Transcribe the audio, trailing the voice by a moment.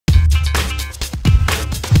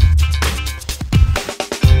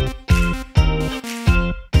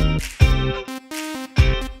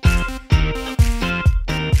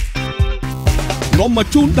នាំមក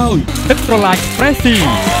ជូនដោយទឹកត្រឡាចប្រេស៊ី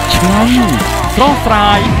ឆ្ងាញ់ស្រស់ស្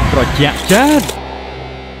រាយត្រជាក់ចិត្ត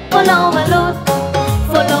Follow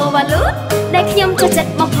Valut ដែលខ្ញុំចូលចិត្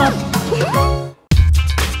តបំផុត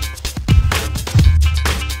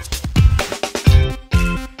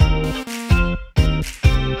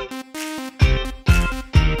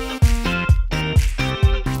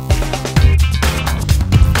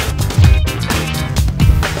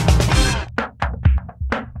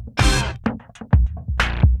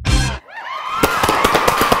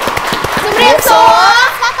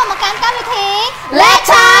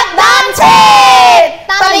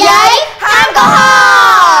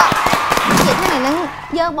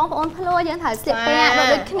បងប្អូនភ្លោយើងត្រូវស្លៀកពាក់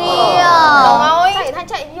ដូចគ្នាអូយថា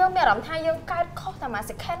chạyយើងមានអារម្មណ៍ថាយើងកើតខុសតែមួយ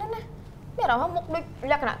second ណាមានអារម្មណ៍មុខដូច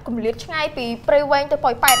លក្ខណៈគម្លាតឆ្ងាយពីព្រៃវែងទៅ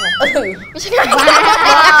ប៉ោយប៉ែតណាឆ្ងាយ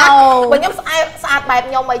បើខ្ញុំស្អាតបែប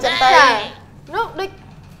ខ្ញុំអីចឹងទៅនោះដូច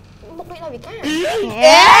មុខដូចដល់វិការ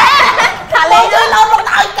ថាលេងទៅលោមុខ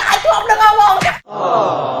ដល់កាយធ្លាប់នឹងហ៎បង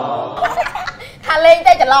ថាលេង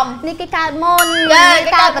តែច្រឡំនេះគេកើតមុន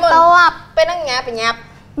គេកើតបន្ទាប់ពេលហ្នឹងញ៉ាបញ្ញាប់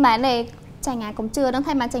មែនទេចាញ់កុំជឿហ្នឹង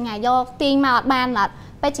ថៃមកចាញ់យកទាញមកអត់បានអត់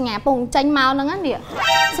ពេលចាញ់ពងចាញ់មកហ្នឹងនេះ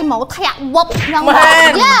ស៊ីមកធាក់វឹបហ្នឹង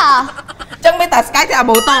យ៉ាចឹងមានតែស្កាយតែអា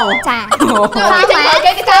ម៉ូតូចាគេចាញ់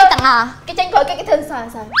គេគេទាំងអស់គេចាញ់ក្រោយគេធ្វើសើ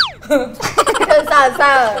ធ្វើសើ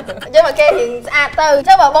ចឹងមកគេរៀងស្អាតទៅ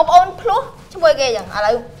ចឹងបើបងប្អូនភ្លោះឈ្មោះគេចឹងឥ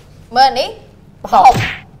ឡូវមើលនេះប្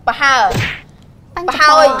រហើ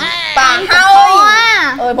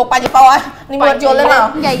អើយមកបាញ់ប៉ោនេះមើលយល់ទេមក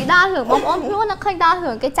និយាយដល់រឿងបងប្អូនខ្លួននឹកឃើញដល់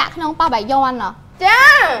រឿងគេចាក់ក្នុងប៉ោះបាយ័នហ៎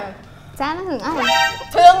ចាហ្នឹងរឿងអី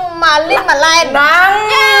រឿងម៉ាលីនម៉ាឡែនហ្នឹង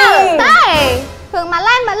តែរឿងម៉ា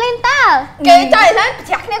ឡែនតើគេចៃហ្នឹងប្រ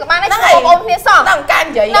ឆាក់គ្នាក៏បានដែរបងប្អូនគ្នាសោះដល់កាយ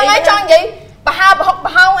និយាយហ្នឹងហើយចង់និយាយប្រហើប្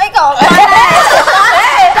រហោងអីក៏បាន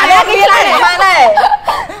ដែរតែគេខ្លះបានដែរ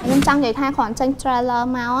ខ្ញុំចង់និយាយថាគ្រាន់ចេញ trailer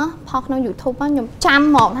មកផុសក្នុង YouTube ខ្ញុំចាំ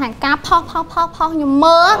ហ្មងថាការផុសខ្ញុំ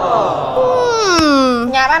មើល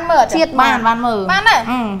ញ៉ាបានមើលជាតិបានមើលបានទេ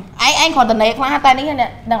ឯងគ្រាន់តែលេខ្លះតែនេះអ្ន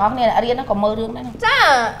កទាំងអស់គ្នារៀនហ្នឹងក៏មើលរឿងដែរចា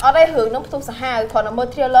អត់ទេរឿងហ្នឹងផ្ទុះសាហាវគ្រាន់តែមើល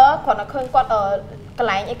trailer គ្រាន់តែឃើញគាត់កន្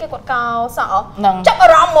លែងអីគេគាត់កោសក់ចាប់អា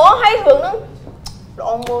រម្មណ៍ហ្មងហើយរឿងហ្នឹងល្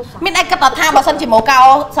អមើលមានឯងគិតថាបើសិនជាមកកោ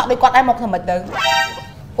សក់ដូចគាត់ឯងមកធ្វើមិនទៅ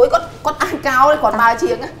ព្រោះគាត់អាចកោគាត់ដើរ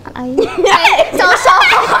ជាងអីចូលសក់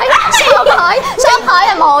ហើយ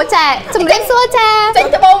អាម៉ូចាជំរាបសួរចាចេញ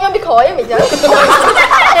ត្បូងខ្ញុំពីក្រោយហ្នឹងមិនចឹង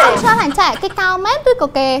ឆ្លោះហាញ់ចាគេកោមែនឬក៏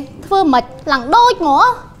គេធ្វើមិនឡើងដូចហ្មង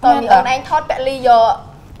តើនេះអូនឯងថតពាក់លីយក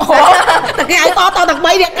តែគេឲ្យតតែ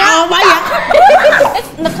3នាក់កោ3នាក់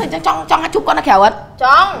នឹកឃើញចង់ជួបគាត់នៅក្រៅអត់ច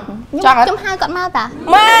ង់ខ្ញុំហៅគាត់មកតា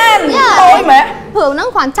មែនអូយមែនរឿងហ្នឹង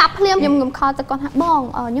គ្រាន់ចាប់ភ្លាមខ្ញុំខលទៅគាត់ថាបង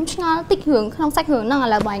ខ្ញុំឆ្ងល់តិចរឿងក្នុងសាច់រឿងហ្នឹងឥ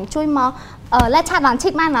ឡូវបងជួយមកលេខឆាតបានឈិ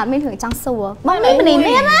តបានអត់មានរឿងចង់សួរបងមានម្នី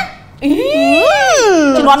មានណា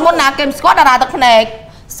ជំនាន់មុនណាគេស្គាល់តារាទឹកភ្នែក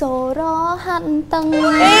សូរហាត់តឹង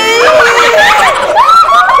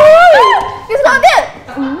គេស្គាល់ទៀត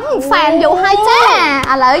ហ្វេនយូរហើយចា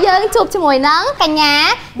ឥឡូវយើងជួបជាមួយនឹងកញ្ញា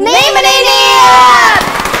នីមនីនី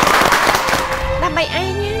ដើម្បីឯ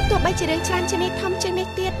ងទោះបីជារឿងច្រើនជាងនេះធំជាងនេះ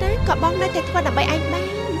ទៀតណាក៏បងនៅតែធ្វើដើម្បីឯងបាន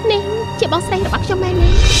នេះជាបងស្រីរបស់ខ្ញុំមែនទេ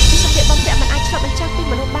សម្រាប់បងតែមិនអាចឆ្លុះបញ្ចាំងពី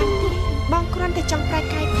មនុស្សបានទេបងគ្រាន់តែចង់ប្រែ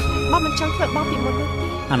កាយបងមិនចង់ធ្វើបងពីមនុស្សទេ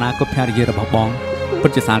អនាគតភរិយារបស់បងពិ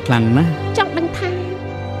តជាសាលខ្លាំងណាស់ចង់ដឹងថា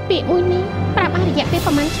ពាក្យមួយនេះប្រាប់អរិយៈពេល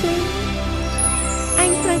ប្រហែលឆ្នាំអ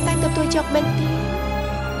ញត្រូវតែទទួលយកមែនទេ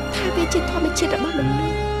ថាវាជាធម្មជាតិរបស់មនុ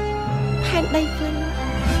ស្សផែនដីវិញ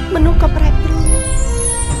មនុស្សក៏ប្រែប្រួល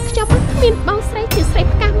ខ្ញុំគ្មានបងស្រីជាស្រី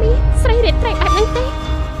ផ្កាមាសស្រីរាត្រីបែបនេះទេ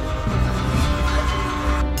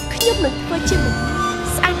ខ្ញុំនឹងធ្វើជាមនុស្ស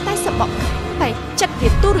ស្អាតតែសបកតែចិត្តវា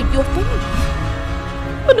ទូរយោវិញ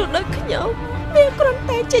មនុស្សដូចខ្ញុំវាគ្រាន់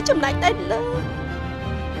តែជាចំណែកតែលើ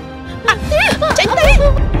អត់ទេចេញទៅ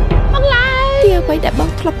បងឡាយទីអ្វីដែលបង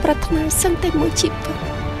ធ្លាប់ប្រាថ្នាសឹងតែមួយជីវិត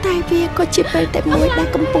តែវាក៏ជាពេលតែមួយដែល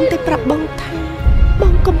កំពុងតែប្រាប់បងថាប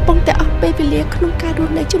ងកំពុងតែអស់ពេលវេលាក្នុងការរ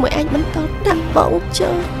ស់នៅជាមួយឯងបន្តដាក់បងចូ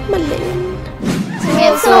លមកលេងជំរា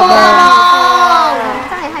បសួរបង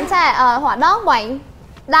ចាហាញ់ចារហដងបង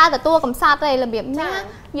ដើរទទួលកំសត់ទេរបៀបណា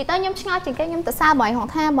និយាយទៅខ្ញុំឆ្ងល់ជាងគេខ្ញុំទៅសារបងហង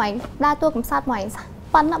ថាបងដើរទទួលកំសត់បង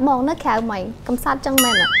ប៉ុន្តែបងនៅក្រៅបងកំសត់ចឹង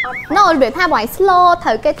មែនណូរបៀបថាបង slow ត្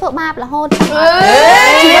រូវគេធ្វើបាបរហូត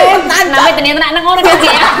តែណាមិនធានាហ្នឹងអូនគេ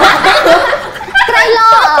ជាក្រៃឡ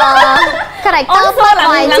ក្រៃតើផ្លូវឡើ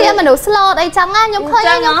ងជាមនុស្ស slow អីចឹងណាខ្ញុំឃើញ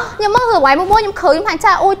ខ្ញុំមករឿងមួយខ្ញុំឃើញថា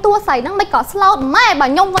ចាអូយតួស្រីហ្នឹងមិនក៏ slow ម៉ែបើ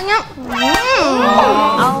ខ្ញុំវិញណា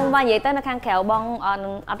អូមកនិយាយទៅនៅខាងក្រៅបង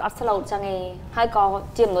អត់ slow ចឹងឯងហើយក៏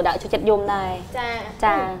ជាមនុស្សដាក់ចិត្តយំដែរ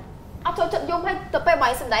ចាអត់ចូលចិត្តយំហើយទៅពេលប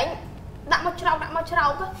ងសម្ដែង ដាក់មកច្រោកហ្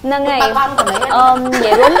នឹងហើយនិ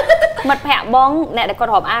យាយរួមមិត្តភ័ក្ដិបងអ្នកដែលគា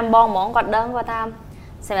ត់រាប់អានបងហ្មងគាត់ដឹងគាត់ថា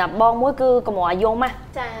សម្រាប់បងមួយគឺកម្រយំណា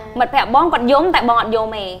ចាមិត្តភ័ក្ដិបងគាត់យំតែបងអត់យំ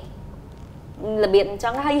ទេរបៀបអញ្ចឹ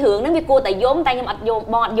ងហើយរឿងហ្នឹងវាគួរតែយំតែខ្ញុំអត់យំ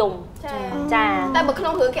បងអត់យំចាតែបើក្នុ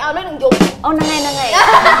ងរឿងគេឲ្យលុយនឹងយំអូហ្នឹងហើយ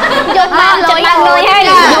យំបានលុយហើយ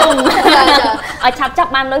យំឲ្យឆាប់ចា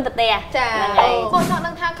ប់បានលុយទៅផ្ទះចាហ្នឹងហើយបងចង់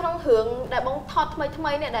ដឹងថាក្នុងរឿងដែលបងថតថ្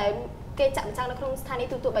មីនេះដែលគេចាក់បញ្ចាំងនៅក្នុងស្ថានីយ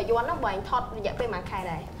ទូទួលបាយ័នហ្នឹងបងថតរយៈពេលប៉ុន្មានខែ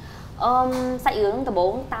ដែរសាច់រឿងដំបូ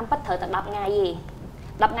ងតាមពិតត្រូវតែ10ថ្ងៃទេ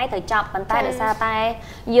10ថ្ងៃត្រូវចាប់ប៉ុន្តែដោយសារតែ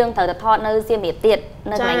យើងត្រូវតែថតនៅសៀមរាបទៀត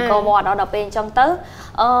នៅកន្លែងកោវត្តដល់ពេលអញ្ចឹងទៅ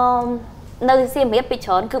នៅសៀមរាបពីច្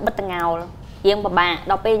រើនគឺបិទតងោលយើងពិបាក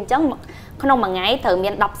ដល់ពេលអញ្ចឹងក្នុងមួយថ្ងៃត្រូវមា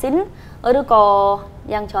ន10ស៊ីនឬក៏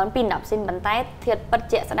យ៉ាងច្រើនពី10ស៊ីនប៉ុន្តែធៀបពិត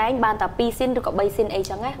ជាក់ស្ដែងបានតែ2ស៊ីនឬក៏3ស៊ីនអី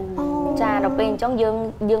ចឹងណាចាដល់ពេលអញ្ចឹង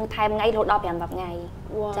យើងថែមថ្ងៃរហូតដល់5-10ថ្ងៃ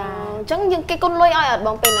ចាអញ្ចឹងយើងគេគុណលុយឲ្យអត់ប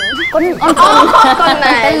ងពេលហ្នឹងគុណគុណ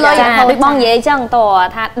ណាលុយចាដូចបងនិយាយអញ្ចឹងត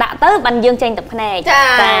ថាដាក់ទៅបានយើងចេញទឹកភ្នែកចា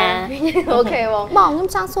អូខេបងខ្ញុំ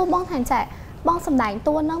ចង់សួរបងថាចាបងសម្ដែង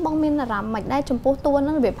តួហ្នឹងបងមានអារម្មណ៍មិនដែរចំពោះតួហ្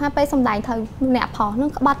នឹងរបៀបថាពេលសម្ដែងត្រូវអ្នកប្រុសហ្នឹង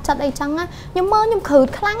ក្បត់ចិត្តអីចឹងណាខ្ញុំមើលខ្ញុំគ្រឺត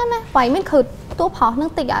ខ្លាំងណាបើមានគ្រឺតតួប្រុសហ្នឹង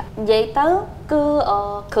តិចអត់និយាយទៅគឺ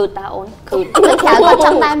គ្រឺតតាអូនគ្រឺតនៅក្រៅគាត់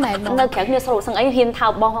ចឹងដែរមែននៅក្រៅគ្នាស្រួលសឹងអីហ៊ានថើ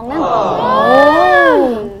បបងហ្នឹងអូ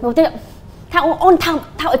នោះទៀតថាអូនថើប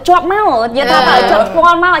ឲ្យជាប់មកនិយាយថាថើបឲ្យជាប់ស្គា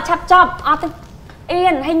ល់មកឲ្យឆាប់ចប់អត់ទេអៀ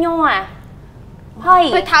នឲ្យញ័រហើយ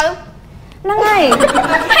ថើបហ្នឹងហើយ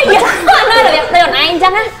ហើយយកនៅរបៀបដូចអូនឯងអញ្ចឹ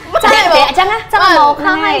ងណាចាតែអញ្ចឹងណាចាំមក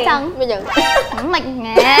ខឹងអីចឹងមិនយ៉ាងមិន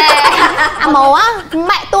ង៉ែអាម៉ូ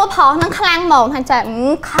ម៉ាក់តួប្រុសហ្នឹងខ្លាំងហ្មងថាចា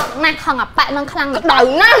ខឹងណាស់ខឹងអាប៉ាក់ហ្នឹងខ្លាំងដៅ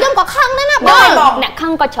ណាស់ខ្ញុំក៏ខឹងដែរណាបងអ្នកខឹ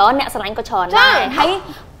ងក៏ច្រើនអ្នកស្រឡាញ់ក៏ច្រើនដែរហើយ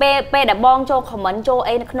ពេលដែលបងចូល comment ចូល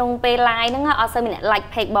អីនៅក្នុងពេល live ហ្នឹងអត់សូវមានអ្នក like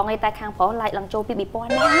page បងឯតែខាងប្រុស like ឡើងចូលពី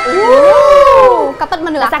 2000 ណាក៏ប៉ិតម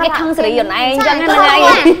នុស្សតែគេខឹងសេរីអូនឯងអញ្ចឹងហ្នឹងហើយ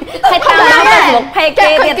ហើយតាមដល់ Facebook page គេ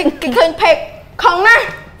ទៀតគេឃើញ page ខឹងណាស់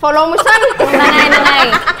follow មួយសិនហ្នឹងហើយ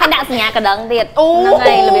ហើយដាក់សញ្ញាកណ្ដឹងទៀតហ្នឹង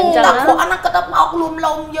ហើយរបៀបអញ្ចឹងដាក់គាត់ណាគាត់ទៅមកលួម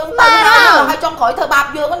លំយើងទៅហើយចុងក្រោយធ្វើបាប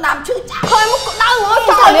យើងណាមឈឺចាស់ឃើញមកដៅអូ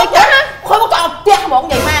ចោលលេខចាស់ឃើញមកចោលផ្ទះហ្មងនិ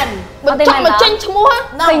យាយមែនបើចង់មកចេញឈ្មោះ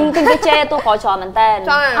ឃើញគេចេតួក្រោយច្រើនមែនតើ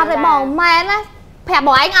អត់ទេបងម៉ែណាប្រាប់ប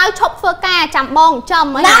ងឯងឲ្យឈប់ធ្វើការចាំបងចំ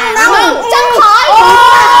អីណាចាំក្រោយអូ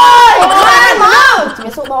យខ្លាំងមកជំរា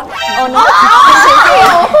បសួរបងអូន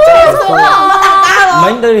មិ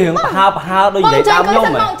ញដូចរឿងប្រហើដូចនិយាយតាមខ្ញុំ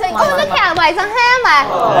ហ៎អូនគេអ្វីសោះហាមហ៎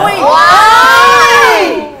អូយ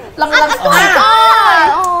ឡឹងស្គាល់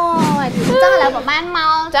អូយចឹងឥឡូវប្រហែលម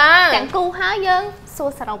កទាំងគូហើយយើងសួរ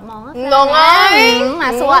សរុបមកងងអើយម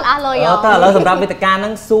កសួរអត់លុយអត់តើឥឡូវសម្រាប់វេទិកាហ្នឹ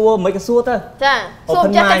ងសួរមិនក៏សួរទៅចាសួរ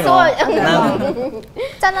ចិត្តតែសួរ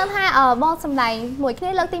ចឹងថាបងសម្ដែងមួយគ្នា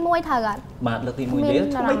លើកទី1ត្រូវអត់បាទលើកទី1ទៀត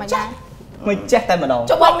មិនចេះតែម្ដង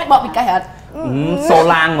ចុះបងមានបកពីកេះអត់សូ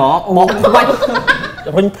ឡាងហ្មងបកខ្វាច់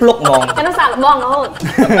រុញភ្លុកហ្មងចឹងសាក់បងរហូត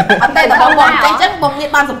អត់តែបងចេះចឹងបងមាន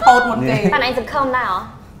បានសម្ពោធមុនគេបានឯងសង្ឃឹមដែរ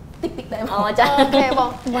ហ៎តិចដែរអូចាអូខេបង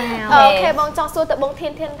វ៉ាវអូខេបងចង់សួរទៅបងធា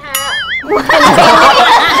នថា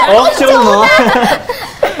អូខ្ជូតហ្មង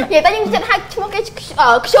និយាយតែយើងចិត្តហៅឈ្មោះគេ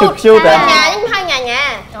ខ្ជូតញ៉ាខ្ញុំហៅញ៉ាញ៉ា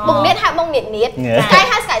បងនៀតហៅបងនៀតស្កាយ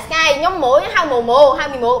ហៅស្កាយខ្ញុំម៉ូហៅម៉ូហៅ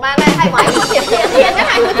មីម៉ូបានដែរហៅមកហៅធាន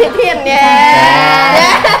ហៅធានញ៉ា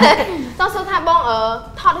ចង់សួរថាបង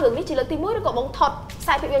ថតរឿងនេះជាលើកទី1ឬក៏បងថតខ្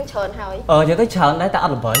សែភាពយន្តច្រើនហើយនិយាយទៅច្រើនដែរតែអ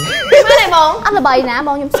ត់ល្បីមែនទេបងអត់ល្បីណាប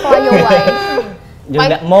ងខ្ញុំស្គាល់យូរហើយយើង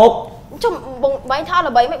អ្នកមកចុះបងបែងថត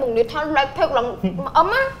ល្បីមិនបងនេះថត like page ឡើងអឹម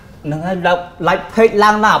ណាហ្នឹងហើយ like page ឡើ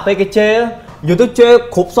ងណាពេលគេជេរយូរទៅជេរ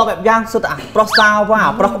គ្រប់សពបែបយ៉ាងសិតអាប្រុសសាវ៉ា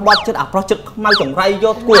ប្រុសក្បត់ចិត្តអាប្រុសចិត្តខ្មៅចង្រៃយ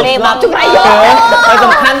កគួរស្លាប់ចង្រៃយកហើយ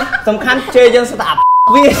សំខាន់ជេរយើងសិតអា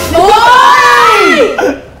វាអូយ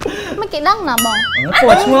មិនគេដឹងណាបងពូ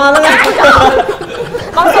ឆ្ងល់ហ្នឹង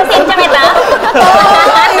បងសុំទៀតចឹងឯតា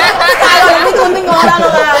តែនេះគុំទីងល់ដល់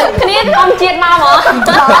ហើយគ្នាខ្ញុំជាតិមកហ្ម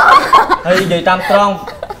ងហើយនិយាយតាមត្រង់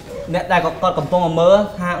អ្នកដែលគាត់កំពុងមើល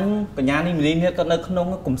ថាកញ្ញានេះមីលីនេះគាត់នៅក្នុង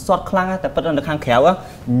កំសត់ខ្លាំងតែពិតនៅខាងក្រៅ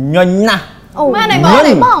ញញណាស់អូមែនទេ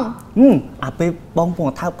បងអាពេលបងពង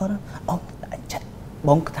ថើបគាត់អូចិត្តប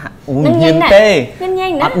ងថាអូញញទេ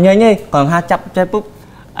អត់ញញទេគាត់ថាចាប់ចេះពុប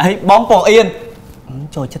ហើយបងពងអៀន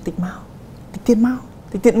ចូលចិត្តតិចមកតិចទៀតម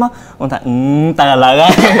កបងថាតែឥឡូវហ្នឹ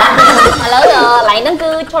ងឥឡូវឡៃហ្នឹងគឺ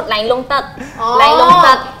ឈុតឡៃលងទឹកឡៃលង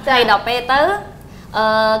ទឹកតែដល់ពេលទៅ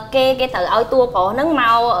គេត្រូវឲ្យតួប្រុសហ្នឹងម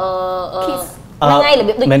កហ្នឹងហើយរ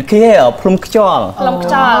បៀបដូចមិនគេភ្លុំខ្យល់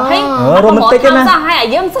ហើយរ៉ូមែនទិកណាសោះហើយ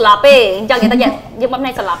យើងស្លាប់ទេអញ្ចឹងគេថាយើងបាត់ផ្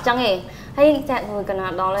នែកស្លាប់អញ្ចឹងទេហើយចាក់កណា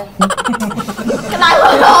ដល់ហើយកណ្ដាលហើ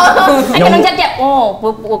យខ្ញុំចិត្តអូ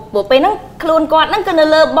ព្រោះពេលហ្នឹងខ្លួនគាត់ហ្នឹងគឺនៅ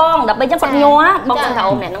លើបងដល់ពេលអញ្ចឹងគាត់ញ័របងចង់ថា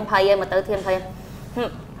អូម្នាក់ហ្នឹងភ័យហើយមកទៅធានភ័យ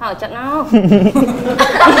ហ hỏi chặt nó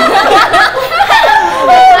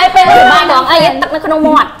ai bên ba còn ai tắt nó không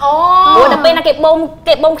mọt rồi đập bên là cái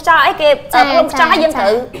bông cho ấy cái bông cho ấy dân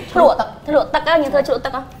thử lụa tắc á những thứ lụa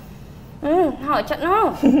tắc á hỏi chặt nó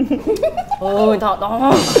ôi thọ đó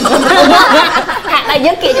hạ đây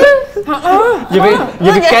dân kì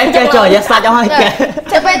vì kén chơi trời ra sao cho hai kén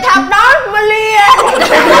จะไปทำđó mà liền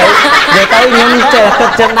vậy tới nhưng chơi là cực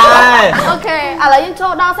chân đây ok à lấy những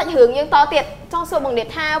chỗ đo sạch hướng những to tiệt trong số bằng điện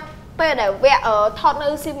thao bây để vẽ ở thọt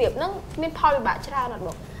nơi sim nghiệp nó miên phao bạn chưa ra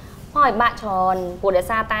được hỏi bạn tròn của để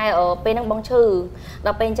xa tay ở bên năng bóng trừ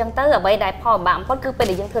và bên chân tới ở bên đài hỏi bạn có cứ bên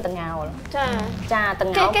để dân thưa tầng ngào trà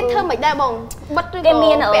tầng ngào cái thơm mạch đai bồng bất cái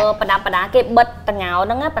miên ở bà đá cái bật tầng ngào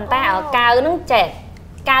nó ngắt bàn tay ở cao nó trẻ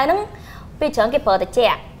cao nó bây giờ cái bờ tại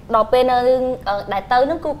trẻ đọc bên đại tới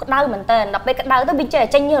nó cứ đau mình tên đọc bên cái đau tới bên trẻ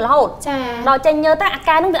tranh như là hột đòi tranh như ta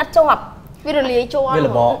ca nó bị ăn chọp vì là lý cho vì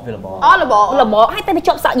là bỏ hay tay bị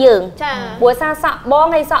chọp sợ giường buổi xa sợ bo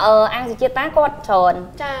ngay sợ ăn gì chia tá con tròn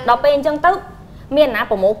đọc bên chân tức miền á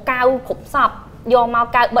của mố cao khủng sọp do mau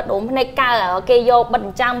cao bật ốm này cao ở kia vô bật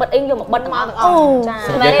trang bật in vô một bật máu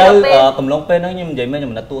vậy tới cầm lông pe nó nhưng vậy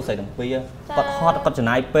mình là tua sấy đồng pia còn hot còn chừng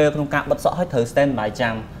này pe không cao bật sợ hết thời stand bài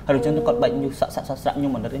trang hay là chân nó còn bệnh như sợ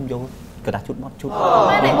nhưng mà nó em vô cứ đặt chút mót chút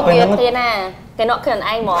này một việc thế nè cái nọ cần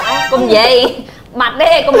anh mỏ cùng vậy mặt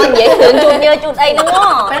đây cùng anh vậy thường chung như chút đây đúng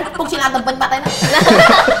không cũng chỉ làm tầm bật đây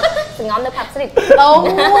ngón được thật xịt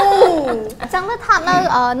đúng chẳng nó thật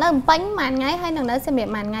nơi bánh màn ngay hay là nơi xem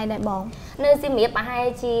miệng màn ngay đại bóng nơi xem miệng bà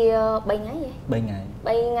hai chi 7 ngày vậy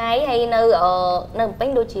 7 ngày hay nơi ở nơi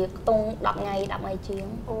bánh đôi chỉ tung đập ngày chiến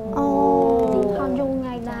con du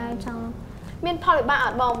ngày đây trong miền thọ lại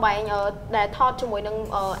bạn bóng bánh để thọ cho mỗi nâng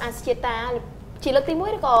Ansieta chỉ là tí mũi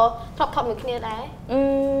có thọp được kia đấy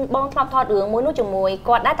bong thọp đường mũi nó chừng mùi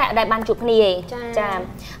còn đã tại đại ban chụp kia cha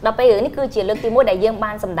đọc bây giờ ní cứ chỉ lực tí mũi đại dương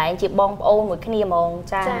ban sầm đại chỉ bong ô một kia mong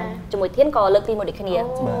cha chừng mùi thiên có lực tí mũi để kia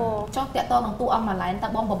cho kẹt to bằng tu âm mà lại ta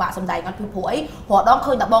bong vào bạ sầm đại ngắt phù ấy họ đó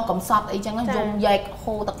khơi ta bong cầm sọt ấy chẳng dùng dây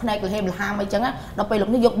khô tập này là thêm là ham ấy chẳng đọc bây lúc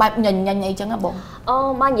nó dùng bài nhìn nhanh ấy chẳng bong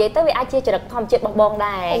ban vậy tới vì ai chia cho được thom chuyện bong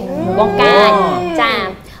đài bong ca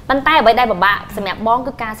cha bàn tay ở bên đây bà bạ xem mẹ bong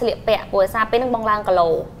cứ ca sẽ liệp bẹ của xa bên nước bong lang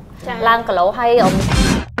cà lồ hay ông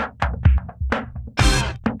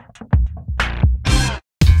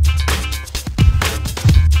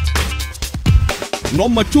น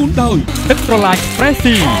มมาจูนโดยទឹកប្រឡាយเฟร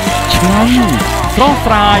ซี่ឆ្ងាញ់ស្រស់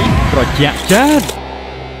ស្រាយត្រជាក់ចិត្ត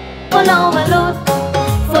Follow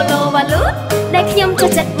ដែលខ្ញុំចូ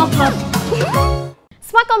លចិត្តបំផុត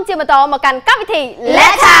ស្វាគមន៍ជាបន្តមកកាន់កម្មវិធី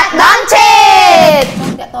Let's Chat Don't Cheat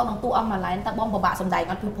តែតនឹងទូអំមកឡែនតាបងពិបាកសំដែង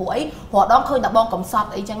អត់ពីព្រោះអីព្រោះដងឃើញតាបងកំសត់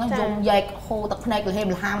អីចឹងយកយ៉ែកហូទឹកភ្នែកលហេម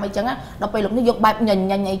លហាមអីចឹងដល់ពេលលោកនេះយកបែបញ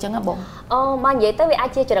ញអីចឹងបងមកនិយាយទៅវាអាច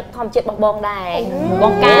ជាចរិតធម្មជាតិបងដែរប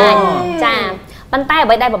ងកាចចាប៉ុន្តែអ្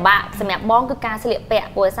វីដែលពិបាកសម្រាប់បងគឺការស្លៀកពាក់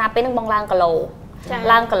ព្រោះសារពេលនឹងបងឡើងគីឡូ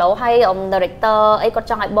ហើយdirector អីគាត់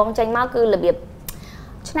ចង់ឲ្យបងចេញមកគឺរបៀប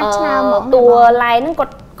ឆ្នាំហ្មងតួឡែហ្នឹង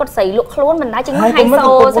គាត់ស្រីលក់ខ្លួនមិនដែរចេញមកហៃ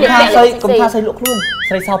សូស្លៀកពាក់កុំថាស្រីលក់ខ្លួន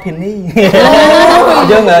ស្រីសោភានី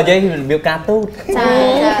យើងនិយាយរបៀបការទូត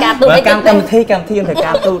ការទូតកម្មវិធីទៅ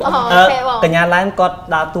ការទូតកញ្ញាឡែនគាត់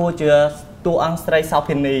ដើរតួជាតួអង្គស្រីសោ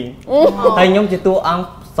ភានីហើយខ្ញុំជាតួអង្គ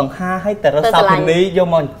សង្ហាឲ្យតែរសោភានីយក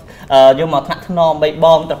មកថ្នាក់ថ្នមបីប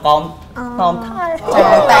ងត្រកំថ្នមថែ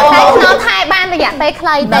តែថ្នមថែបានរយៈពេលខ្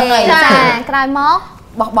លីទេចាក្រោយមក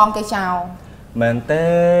បោះបង់គេចោលមែនទេ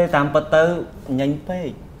តាមពិតទៅញញពេក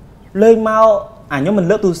លេងមកខ្ញុំមិន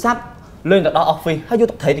លើកទូរស័ព្ទលេងទៅដល់ office ហើយយក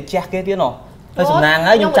ទឹកត្រីទៅជះគេទៀតណោះហើយសំណាង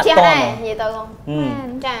ហើយខ្ញុំចាក់តនិយាយទៅ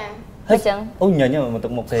ចាហើយចឹងអូញញមកទឹ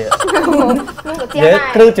កមុខទេនិយាយ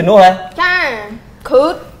គ្រឹះជំនួសហ៎ចាគ្រឹះ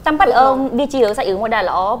តាមពិតវាជារឿងសាច់រឿងមួយដែល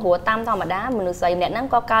ល្អព្រោះតាមធម្មតាមនុស្សស្រីម្នាក់ហ្នឹង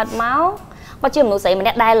ក៏កើតមកគាត់ជាមនុស្សស្រីម្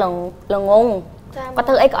នាក់ដែលល្ងងគាត់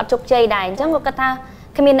ធ្វើអីក៏អត់ជោគជ័យដែរអញ្ចឹងគាត់គាត់ថា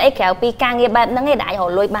គ្មានអីក្រៅពីការងារបែបហ្នឹងឯងដែលរ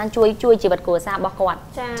លួយបានជួយជីវិតគ្រួសាររបស់គាត់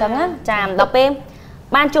អញ្ចឹងចាដល់ពេល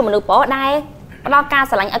បានជួបមនុស្សប្រុសដែរផ្ដល់ការ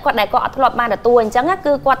ស្រឡាញ់ឲ្យគាត់ដែលគាត់អត់ធ្លាប់បានទទួលអញ្ចឹង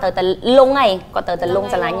គឺគាត់ត្រូវតែលងហើយគាត់ត្រូវតែលង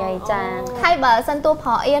ស្រឡាញ់ហើយចាហើយបើសិនតួប្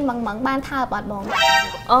រុសអៀនម៉ងបានថើបអត់បងថ្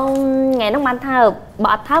ងៃហ្នឹងបានថើបបើ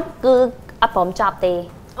អត់ថើបគឺអត់ព្រមចប់ទេ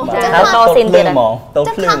ចាតស៊ីនទៀតហ្មងត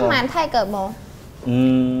ភ្លឺហ្មងបានថែកើបង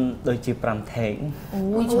ដូចជា5ថេក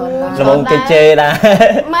អូយច្រើនណាស់ល្មមគេជេដែរ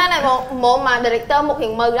ម៉ែណែមកមក director មុខរៀ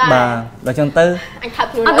ងមើលដែរបាទដល់ចឹងទៅអញថើប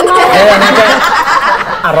ខ្លួន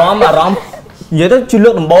អារម្មណ៍និយាយទៅជួយលើ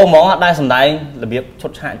កដំបូងហ្មងអត់ដែរសំដែងរបៀបឈុ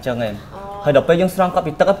តឆាកអញ្ចឹងឯងហើយដល់ពេលយើងស្រង់គាត់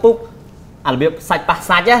ពីទឹកឲ្យពុកអារបៀបសាច់ប៉ះ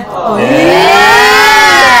សាច់ហ៎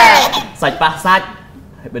សាច់ប៉ះសាច់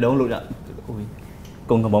ហើយបេះដូងលូចអូយ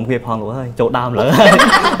គង់កំបំគ្នាផងលោកហើយចូលដើមលើ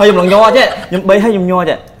ហើយខ្ញុំឡងញ័រចេះខ្ញុំបីហើយខ្ញុំញ័រ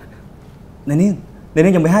ចេះនេះ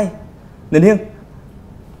nên chuẩn bị hay nên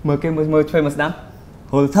mời cái mời chơi mà đám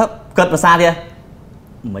hồi thấp cất vào xa đi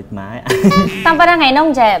mệt mái tam bắt ngày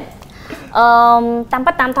nông trẻ tam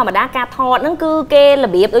bắt tam thò mà đá ca thọ nó cứ kê là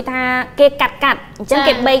biếp đôi tha kê cắt chân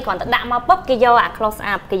kê bay còn đạm mà bốc cái do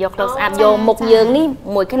close up cái do close up vô một giường ní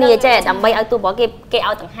mùi cái nia trẻ đầm bay ở tôi bỏ kê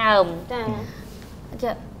ao tầng hầm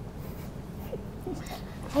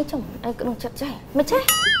hay chồng ai cứ đừng chặt chạy mày chết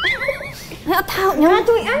hay thao nhá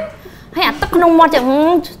chui ăn hay tắc nông mò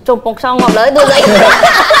chẳng trồng bông xong ngọt lưỡi đưa dậy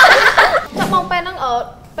chắc mong pe nó ở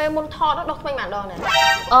pe môn thọ nó đọc mình bản đồ này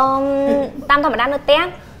tam thầm đan nước té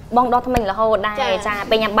bong đo thằng mình là hồ đài cha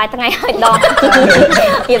pe nhằm bài thằng ngày hơi đo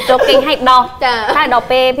hiệp cho kinh hay đo thay đo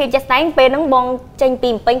pe phi chết đánh pe nó bong tranh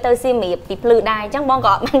tìm pin tơ xi miệp thì lư đài chắc bong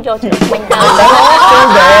gọi mang cho chuyện mình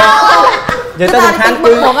giờ tới một tháng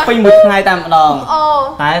cứ pin một ngày tạm đòn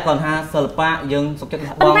tại còn ha sờ pa dừng sụp chân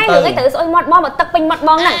bong tay người tự soi mọt bong mà tật pin mọt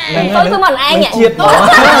bong này tôi cứ mọt ai nhỉ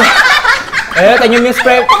ê tại như miếng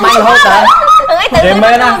spray bay hốt à để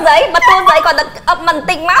mê nè giấy bật tuôn giấy còn ập mình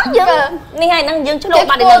tỉnh máu chứ ni hay năng dương chút độ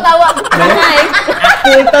bạn để được đâu ạ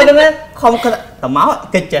tôi đứng đấy không tầm máu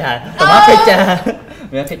kịch chà tầm máu kịch chà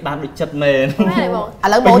mẹ kịch bán bị chật mềm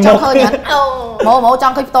lấy bố trong khơi nhá bố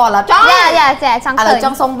trong khơi to là dạ trong khơi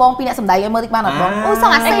trong sông bông pin sầm đầy em mơ thích ban là bông ui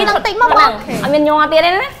sao anh nó tỉnh mất bông ở miền nho tia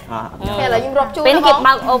đấy hay là những rọc chuối bên kịp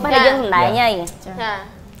bao ôm hay là dương sầm đầy nhỉ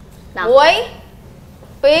cuối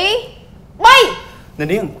phí bay nè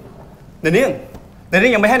niêng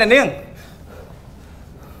ยังไม่ให้nè niêng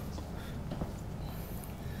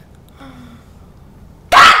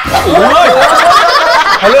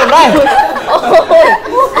hay lượm đây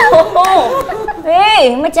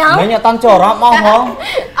ê mấy cháu mấy nhà tan trò đó mong không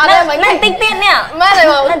nên tinh tiết nè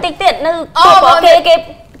nên tinh tiết nên có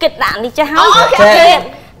cái đạn đi cho háo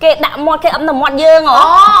cái đạn mọt cái ấm nằm mọt dương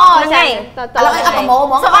hả này là cái ấm mồ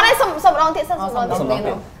món sao ở đây sầm đòn thiệt sầm đòn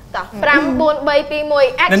thiệt pram buôn bay pi mùi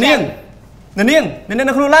action nè niêng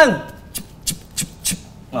nó khlu lên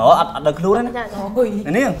ở đằng khlu đấy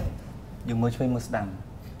nè niêng dùng môi chơi môi đằng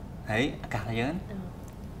thấy cả là dớn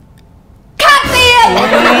cắt tiền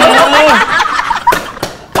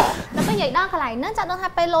nó cái gì đó cái này nó chắc nó hay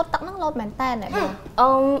pay lột tặng nó lột mền tên này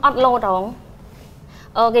ọt lột rồi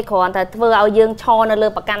cái còn ta vừa ao dương cho nó lừa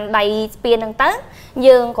bạc căn đầy spin đang tới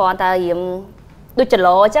dương còn ta đôi chật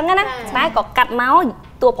lộ chẳng á nè có cắt máu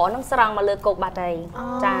tua bỏ nó sòng mà lừa cột bạt này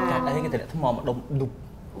cắt ấy cái thằng thâm mò mà đục đục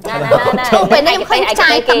vậy nên không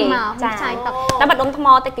trái tầm màu nó bắt đống thâm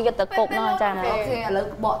mò tới cái giật cột nó cha này ok lấy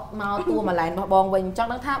bọn màu tua mà lại bong mình trong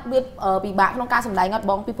đang tháp biết bị bạn trong ca sầm đầy ngọt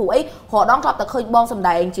bong pi phủ ấy họ đón gặp tập khơi bong sầm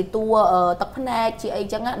đầy chỉ tua tập phân này chị ấy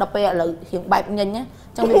chẳng á đập pe là hiện bài nhân nhá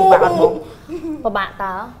trong bị bạn bong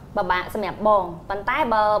bà bạn xem đẹp bong bàn tay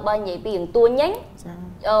bờ nhảy biển tua nhánh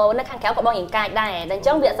nó khang khéo của bong những cài đây đến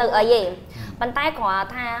trong viện sự ở gì bàn tay của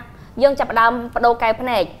tha dương chập đâm đầu cài phân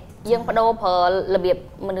này dương bắt đầu phở là việc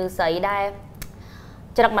mình được xảy đây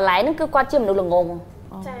cho đặc mà lái nó cứ quát chưa mình là ngôn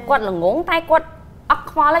quát là ngôn tay quát ắt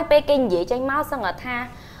khoa lấy pe kinh dễ tranh máu xong ở tha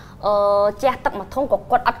cha tập mà thông có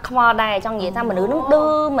quát ắt khoa đây trong gì tha mình nữ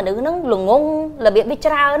đưa mình nữ nó là ngôn là việc biết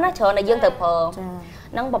ra nó chờ này dương từ phở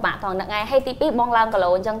nó bà bạn thằng ngày hay tí pí bong lan cả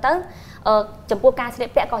lồn chân tới chấm pua ca sẽ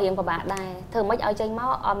vẽ có hiện của bạn đây thường mấy ở tranh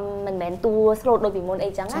máu mình bén tua slot đôi vì môn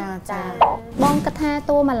ấy trắng á bong cắt tha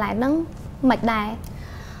tua mà lại nó mạch đài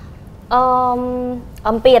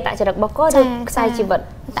bia tại chợ đặc bọc có được sai chỉ vật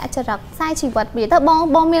tại chợ đặc sai chỉ vật vì tao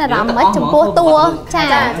bong mi là rắm mất chấm pua tua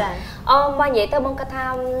cha mà vậy tao bong cắt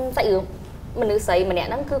tham dạy mình nữ sấy mà nè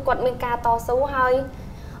nó cứ quật miếng ca to xấu hơi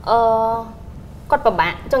quật bà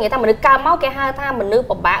bạn cho người ta mình nữ ca máu cái hai tham mình nữ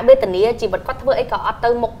bà bạn bên tình ý chỉ vật quật vợ ấy có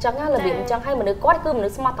từ một chân á là vì một chân hay mình nữ quật cứ mình nữ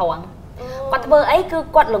smart thoáng quật vợ ấy cứ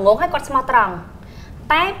quật là ngốn hay quật smart tròn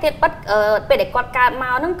tay tiết bất về để quật ca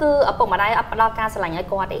màu nó cứ ở bụng ở đây ở đó ca sờ lạnh ấy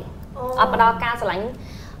quật đi ở đó ca sờ lạnh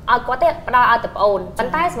có thể đó ở tập ôn bàn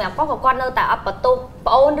tay xem có con nơi tại ở tô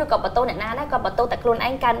ôn rồi còn tô này na đấy còn tô tại luôn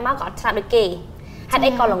anh can máu có sao được kì hay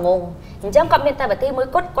đây còn là nguồn chẳng còn bên ta phải thi mới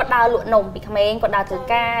cốt đào lụa nồng bị khăm em cốt đào từ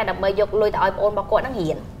ca đặc biệt dục lùi tại ôn bảo cốt đang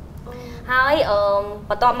hiển hai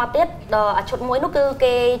và to mà tiết chốt mũi nó cứ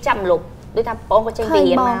kê chầm lục đối tham ôn có trên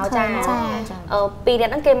biển màu cha vì này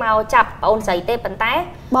nó kê màu chập ôn giấy tê bàn tay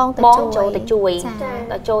bong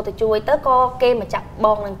trâu từ chui tới co kê mà chập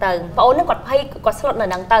bong đằng từ ôn nó còn hay còn slot ở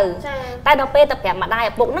đằng từ tay đầu pe tập kẻ mà đai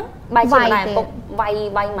bụng nó bay trên đài bụng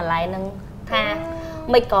bay mà lại nâng tha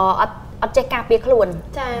mấy có ở trái cà biệt luôn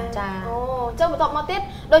cha cho một tập mà tiết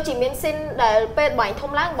đôi chỉ miễn xin để pe bảy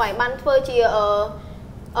thông láng bảy ban phơi chỉ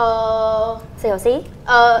xèo xí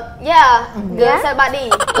yeah girl say body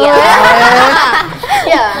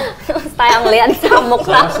yeah style ông liền xong một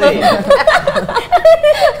lần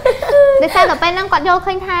để តែដល់ពេលហ្នឹងគាត់យល់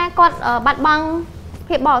ឃើញថាគាត់បាត់បង់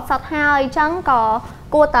ភាពបរិសុទ្ធហើយអញ្ចឹងក៏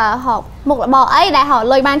គួរតែហកមុខរបរអីដែលហក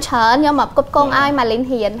លុយបានច្រើនខ្ញុំមកគប់គងឲ្យម៉ាលីន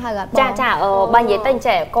ហ៊ានហើយអត់បងចាបើនិយាយទៅ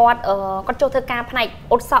ចេះគាត់ចូលធ្វើការផ្នែក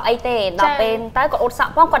អ៊ុតសក់អីទេដល់ពេលទៅគាត់អ៊ុតស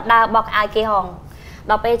ក់ផងគាត់ដើរបោកអាយគេហង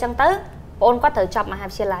ដល់ពេលអញ្ចឹងទៅបងគាត់ត្រូវចាប់មហា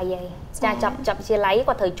វិទ្យាល័យហើយចាចាប់វិទ្យាល័យ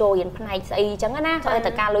គាត់ត្រូវចូលរៀនផ្នែកស្អីអញ្ចឹងណាគាត់ត្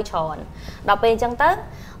រូវការលុយច្រើនដល់ពេលអញ្ចឹងទៅ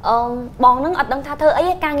បងនឹងអត់ដឹងថាធ្វើអី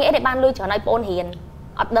ការងារអីដែលបានលុយច្រើនឲ្យបងរៀន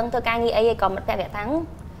អត់ដឹងធ្វើការងារអីក៏មិត្តភក្តិថាំង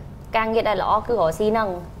ការងារដែលល្អគឺរកស៊ីហ្នឹង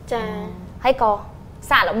ចាហើយក៏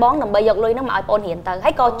សាកល្បងដើម្បីយកលុយហ្នឹងមកឲ្យបងរៀនទៅ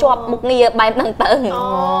ហើយក៏ជាប់មុខងារបែបហ្នឹងទៅ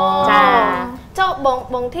ចាចុះ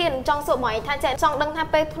បងធានចង់សួរបងថាចង់ដឹងថា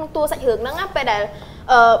ពេលក្នុងតួសាច់រឿងហ្នឹងពេលដែល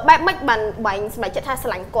បែបម៉េចបានបាញ់សម្រាប់ចិត្តថាស្រ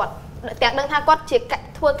ឡាញ់គាត់ទាំងដឹងថាគាត់ជា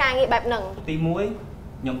ធ្វើការងារបែបហ្នឹងទី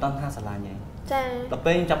1ខ្ញុំតន់ថាស្រឡាញ់ហើយចាដល់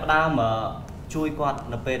ពេលចាប់ដើមជួយគាត់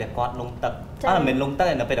នៅពេលដែលគាត់លងទឹកអត់មិនលងទឹក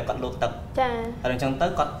ឯនៅពេលដែលគាត់លោតទឹកចាហើយអញ្ចឹងទៅ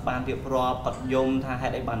គាត់បានរៀបរាប់គាត់យំថាហេ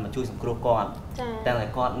តុអីបានមកជួយសង្គ្រោះគាត់តែតែ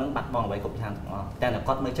គាត់នឹងបាត់បង់អ្វីគ្រប់យ៉ាងទាំងអស់តែតែ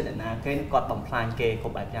គាត់នៅចិត្តអ្នកណាគេគាត់បំផ្លាញគេគ្រ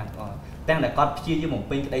ប់បែបយ៉ាងទាំងអស់តែតែគាត់ព្យាយាមបំ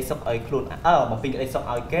ពេញក្តីសុខឲ្យខ្លួនបំពេញក្តីសុខ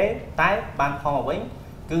ឲ្យគេតែបានផងអ្វី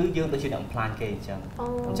គឺយើងដូចជាអ្នកបំផ្លាញគេអញ្ចឹង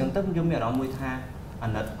ទៅខ្ញុំមានអារម្មណ៍មួយថាអា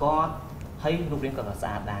ណិតគាត់ហើយរូបរាងគាត់ក៏ស្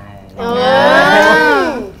អាតដែរ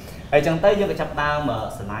ហើយចឹងទៅយើងក៏ចាប់ដើម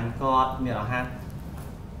ស្រឡាញ់គាត់មានអារម្មណ៍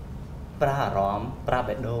ប្រើអារម្មណ៍ប្រើ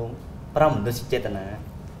បេះដូងប្រើមនោសញ្ចេតនា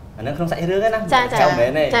អានឹងក្នុងសាច់រឿងហ្នឹងណាចាមែ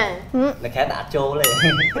នទេតែខែដាក់ចូលទេ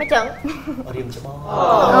មិនចឹងរៀមច្បង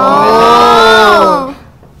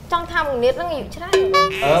ចង់ថាមួយនេះហ្នឹងអាយុច្រើន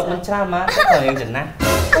មិនច្រើនមកតែរៀងចំណាស់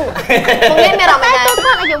មួយនេះមានអារម្មណ៍ដែរ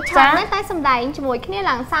គាត់អាយុច្រើនតែសម្ដែងជាមួយគ្នា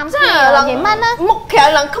ឡើង30ឆ្នាំឡើងនិយាយមិនណាមុខក្រៅ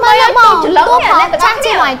ឡើងក្មេងបងច្រឡំនេះតែចាស់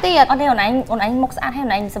ជាមួយទៀតអត់ទេអូនឯងមុខស្អាតហើយអូ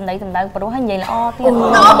នឯងសម្ដីសម្ដៅព្រោះហើយនិយាយល្អទៀត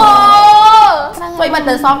អូជួយមិន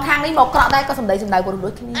ទៅសងខាងនេះមកក្រក់ដែរក៏សម្ដីសម្ដៅព្រោះដូ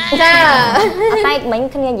ចគ្នាចាតែមិញ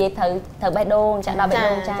គ្នានិយាយត្រូវបេះដូងចាដល់បេះ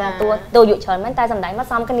ដូងចាតួយុច្រើនមែនតែសម្ដែងមក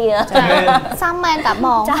សមគ្នាសមមែនតាប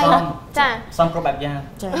ងចាសមគ្រប់បែបយ៉ាង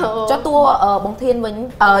ចុះតួបងធានវិញ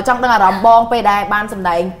ចង់ដឹងអារម្មណ៍បងពេលដែលបានសម្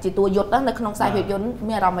ដែងជាតួយុទ្ធនៅក្នុងខ្សែភាពយន្ត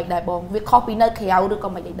មានអារម្មណ៍មិនដែរបងវាខុសពីនៅក្រៅឬក៏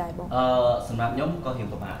មិនដែរបងសម្រាប់ខ្ញុំក៏រៀង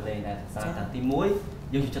ពិបាកលេងដែរសារតាទី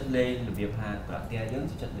1យើងចិត្តលេងរបៀបថាប្រតិយាយើង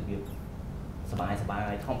ចិត្តរបៀបសบาย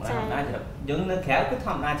ធម្មតាយើងនៅក្រៅគឺធ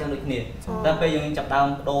ម្មតាចឹងដូចគ្នាតែពេលយើងចាប់ដើម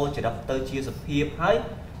បដូរចរិតទៅជាសភាពហើយ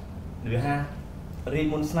របៀបថារៀន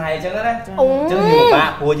មុនស្នេហ៍អញ្ចឹងណាអញ្ចឹងវាពិបា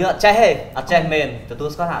កព្រោះយើងអត់ចេះទេអត់ចេះមែនទទួល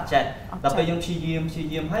ស្គាល់ថាអត់ចេះដល់ពេលយើងព្យា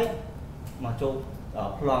យាមហើយមកចូល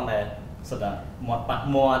ប្លង់ដែលសិតតែមាត់ប៉ះ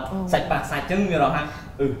មាត់សាច់ប៉ះសាច់អញ្ចឹងមានអារម្មណ៍ថា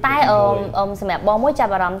តែសម្រាប់បងមួយចា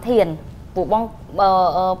ប់អារម្មណ៍ធានពួកបង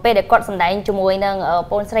ពេលដែលគាត់សម្ដែងជាមួយនឹង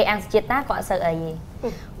ពូនស្រីអាំងសុជាតិតាគាត់អត់សូវអីទេ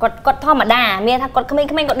គាត់ធម្មតាមានថាគាត់ក្មេងៗ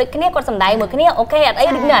គាត់ដូចគ្នាគាត់សម្ដែងមួយគ្នាអូខេអត់អី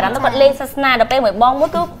ដូចមានអារម្មណ៍ថាគាត់លេងសាសនាដល់ពេលមួយបងមួយ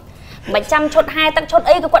គឺមិនចាំឈុតហែទឹកឈុត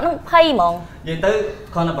អីគឺគាត់នឹងភ័យហ្មងនិយាយទៅ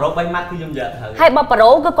គាត់តែប្រូ3ម៉ាត់គឺខ្ញុំយកទៅហើយបើប្រូ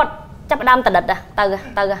គឺគាត់ចាប់ដើមតដិតទៅ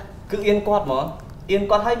គឺអៀនគាត់ហ្មងអៀន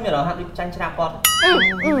គាត់ឲ្យមានអារម្មណ៍ថាដូចចាញ់ច្រាបគាត់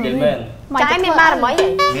និយាយមែនចាយមានបារមី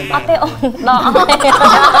អត់ទេអូនដល់អត់ទេខ្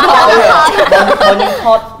ញុំ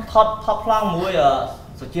ថតប្លង់មួយ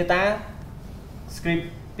សុជាតា script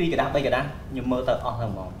 2កដាស់3កដាស់ខ្ញុំមើលទៅអស់ទៅ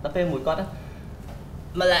ហ្មងតែពេលមួយគាត់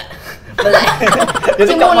ម្ល៉េះ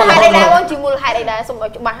ជាមូលហេតុអីដែរបងជាមូលហេតុអីដែរសុំឲ្យ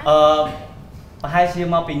ច្បាស់ប្រហែលជា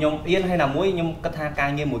មកពីខ្ញុំអៀនហើយណាមួយខ្ញុំគិតថាការ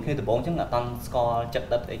ងារមួយគ្នាដំបូងអញ្ចឹងអត់តន់ស្គាល់ចិត្ត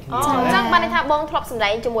ដិតអីគ្នាអញ្ចឹងបានន័យថាបងធ្លាប់សម្ដែ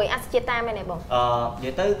ងជាមួយអាសជាតាមែនទេបងនិ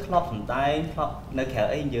យាយទៅធ្លាប់សម្ដែងធ្លាប់នៅក្រៅ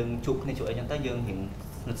អីយើងជួបគ្នាជួបអីអញ្ចឹងទៅយើងរៀង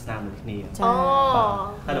ស្និទ្ធស្នាលមួយគ្នា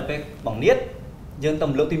ហើយដល់ពេលបងនៀតយើងទៅ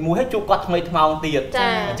លើកទី1ហើយជួបគាត់ថ្មីថ្មោងទៀត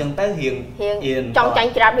អញ្ចឹងទៅរៀងអៀនចង់ចាញ់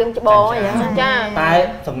ច្រាបរៀងច្បងអញ្ចឹងចាតែ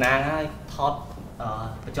សំណាងហើយថត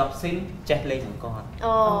បញ្ចប់ស៊ីនចេះលេងនឹងគាត់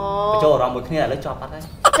បញ្ចូលអារម្មណ៍មួយគ្នាឥឡូវចប់អត់ហើយ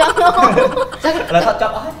ចឹងឥឡូវថតច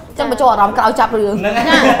ប់អស់ហើយចឹងបញ្ចូលអារម្មណ៍ក្រោយចាប់រឿងហ្នឹង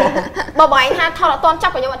បើបងឯងថាថតអត់ទាន់ចា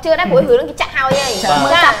ប់ខ្ញុំអត់ជឿដែរព្រោះរឿងគេចាក់ហើយមើ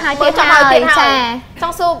លចាប់ហើយទៀតចាច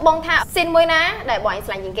ង់សួរបងថាស៊ីនមួយណាដែលបងឯងស្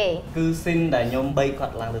រឡាញ់ជាងគេគឺស៊ីនដែលខ្ញុំបីគា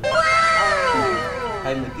ត់ឡើងលើទឹក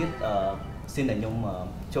ហើយមួយទៀតស៊ីនដែលខ្ញុំ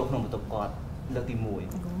ចូលក្នុងបន្ទប់គាត់លើកទី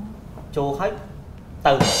1ចូលហើយ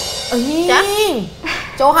ទៅចា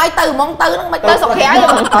ចូលឲ្យទៅហ្មងទៅហ្នឹងមិនទៅសុខក្រៅទៅ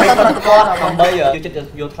គាត់ដើម្បីយកចិត្ត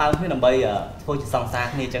យកថ្លើមគ្នាដើម្បីធ្វើជាសង្សារ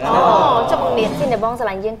គ្នាអញ្ចឹងណាចុះបងនេះស៊ីនដែលបងស្រ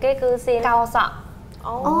ឡាញ់ជាងគេគឺស៊ីនកោសក់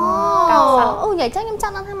កោសក់អូនិយាយចឹងខ្ញុំច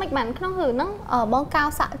ង់ដឹងថាមិនបានក្នុងរឿងហ្នឹងបងកោ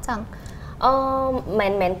សក់ចឹង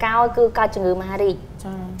មែនកោគឺកោជំងឺមហារីក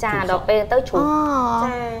ចាដល់ពេលទៅជ្រុះ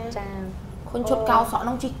ចាឃើញឈុតកោសក់ហ្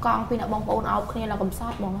នឹងជីកង់ពីអ្នកបងប្អូនអោបគ្នាឡើងកំស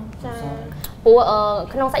ត់ហ្មងចាព្រោះ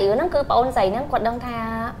ក្នុងសាច់រឿងហ្នឹងគឺបងអូនស្រីហ្នឹងគាត់ដឹងថា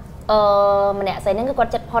ម្នាក់ស្រីហ្នឹងគឺគា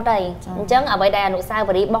ត់ចិត្តផុតហើយអញ្ចឹងអ្វីដែលអនុស្សាវ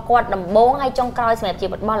រីយ៍របស់គាត់ដំបូងហើយចុងក្រោយសម្រាប់ជី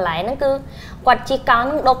វិតរបស់ឡែហ្នឹងគឺគាត់ជីកង់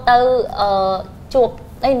ហ្នឹងដប់ទៅជួប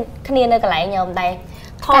đây kia nơi cái lại nhầm đây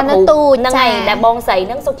thọ thủ năng ngày để bong sấy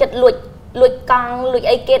năng sốc chật lụi con lụi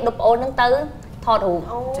ấy kia đục ôn năng tới thọ thủ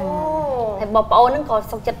thì bọc ôn năng còn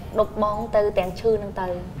sốc chật đục bong từ tiền chư năng tới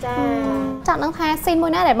chọn năng tha xin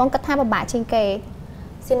môi nát để bong cất tha bà trên kề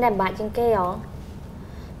xin làm bạn trên kê đó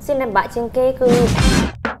xin làm bạn trên kê cứ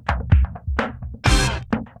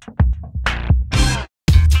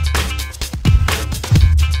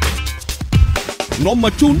nó mà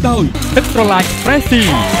chun đời tức rồi lại Pressy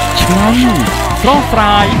chán rõ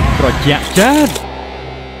ràng rồi chẹt chết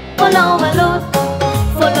follow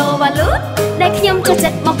và lút để nhom cho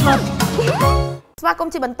chật bọc hộp ស្វាគម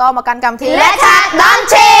ន៍ជាបន្តមកកាន់កម្មវិធី Let's Chat Don't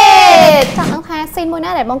Cheat ចង់នឹងថាស៊ីនមួយណា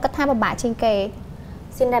ដែលបងគិតថាពិបាកជាងគេ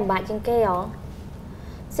xin làm bạn trên kê đó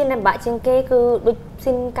xin làm bạn trên kê cứ đôi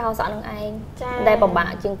xin cao sợ năng anh đây bảo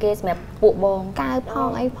bạn trên kê mẹ bộ bong កៅផង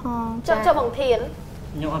អីផង ចុះបងធាន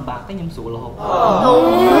ខ្ញុំអត់បាក់ទេខ្ញុំស្រួលរហូត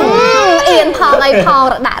អៀនផងអីផង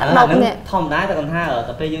ដាក់ដុកនេះ ធម្មតាតែគាត់ថា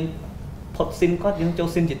តែពេលយើងផុតស៊ីនគាត់យើងចូល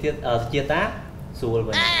ស៊ីនជាតាស្រួល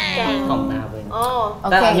វិញធម្មតាវិញ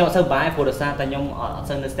តែខ្ញុំអត់សូវបាយព្រោះដោយសារតែខ្ញុំអត់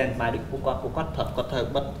សូវនៅ stand by ដូចពួកគាត់ត្រូវ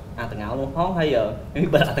បិទអាតងៅនោះផងហើយ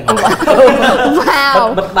បិទអាតងៅ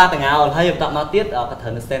បិទបាតងៅហើយបន្តមកទៀតគាត់ត្រូ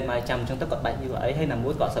វនៅ stand by ចាំអញ្ចឹងទៅគាត់បាច់យូរអីហើយណាមួ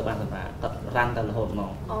យគាត់សូវបានសម្រាប់គាត់រាំទៅរហូតហ្មង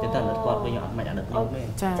ចឹងទៅគាត់វិញអត់មិនអាណិតខ្ញុំទេ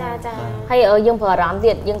ចាហើយយើងប្រើអារម្មណ៍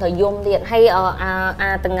ទៀតយើងត្រូវយំទៀតហើយ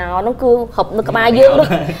អាតងៅនោះគឺហប់នៅក្បាលយើង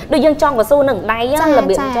ដូចយើងចង់កស៊ូនឹងដៃរ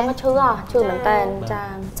បៀបអញ្ចឹងឈឺមែនតើចា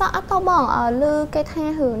ចង់អត់តបងលើគេថា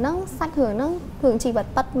រឿងហ្នឹងសាច់រឿងហ្នឹងរឿងជីវិត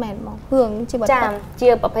ពិតមែនហ្មងរឿងជីវិតពិតជា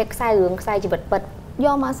ប្រភេទខ្សែរឿងខ្សែជីវិតពិតយ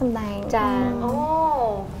កមកសម្ដែងចា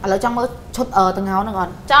ឥឡូវចង់មើលឈុតតងៅហ្នឹងអ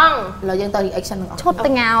ត់ចង់ឥឡូវយើងទៅ reaction ហ្នឹងអត់ឈុតត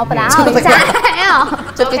ងៅបដាចា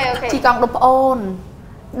ឈុតជីកង់ដប់ប្អូន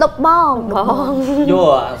ដប់បងយក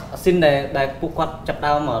ស៊ីនដែលពួកគាត់ចាប់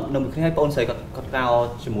ដើមនៅមួយគ្នាឲ្យបងស្រីគាត់កោ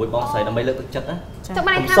ជាមួយបងស្រីដើម្បីលើកទឹកចិត្តណាចាំ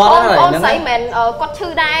បានថាបងស្រីមិនគាត់ឈឺ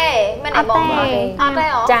ដែរមិនឯបងអត់ទេ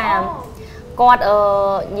ចាគាត់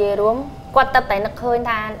និយាយរួមគាត់តែនឹកឃើញ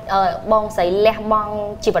ថាបងស្រីលះបង់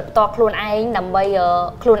ជីវិតផ្ទាល់ខ្លួនឯងដើម្បី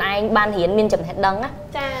ខ្លួនឯងបានរៀនមានចំណេះដឹងណា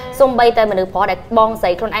ចាសូម្បីតែមនុស្សប្រុសដែលបងស្រី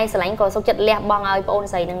ខ្លួនឯងស្រឡាញ់ក៏សុខចិត្តលះបង់ឲ្យប្អូន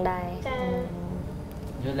ស្រីនឹងដែរចា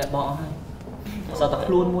យកលះបង់អស់ហើយសតតែ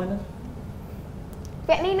ខ្លួនមួយហ្នឹង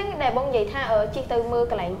វគ្គនេះហ្នឹងដែលបងនិយាយថាជិះទៅមើល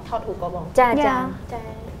កន្លែងថតរូបក៏បងចានេះ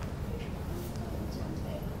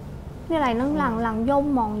កន្លែងហ្នឹងឡើងយំ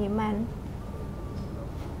ហ្មងនិយាយមែន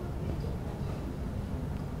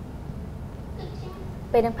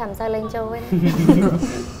ពេលនឹង5សៅលេងចូលវិញ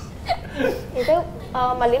និយាយទៅ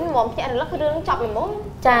មកលីនមុំភ្ញាក់រលឹករឿងចប់ល្មម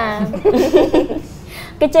ចា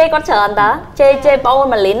គេជេរគាត់ច្រើនតើជេរបងអូន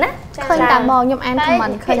ម៉ាលីនណាឃើញតែមកខ្ញុំអាន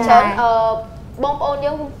comment ឃើញដែរបងប្អូន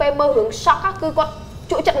យើងពេលមើលរឿង shock គឺគាត់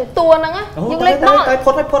ជក់ចិត្តនឹងតួហ្នឹងយើងលេងដល់តែផុ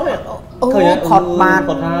តហើយឃើញផុតបាន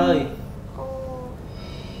ផុតហើយ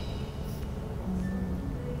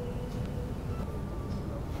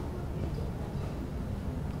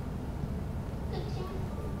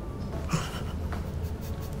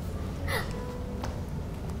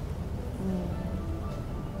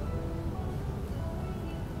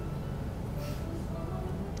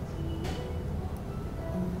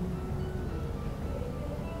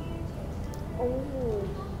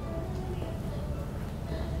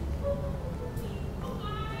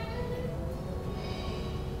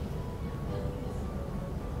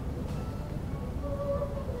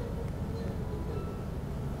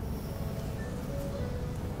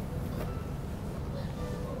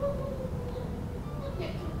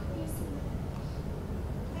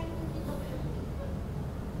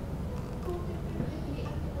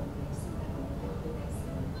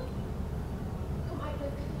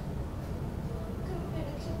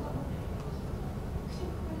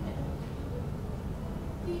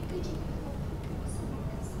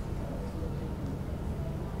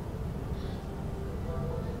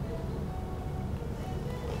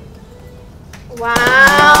វ៉ា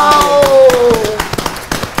វ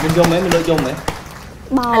មានយំហ្មងមានលើយំហ្មង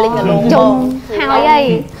បងលេងកលងយំហើយអី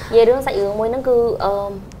និយាយរឿងសាច់រឿងមួយហ្នឹងគឺ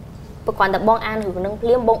ប្រព័ន្ធតែបងអានរឿងហ្នឹងភ្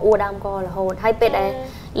លាមបងអួរដើមករហូតហើយពេលដែល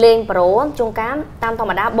លេងប្រូជួនកាលតាមធម្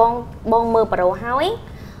មតាបងមើលប្រូហើយ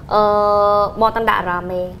បងតាន់ដាក់អារម្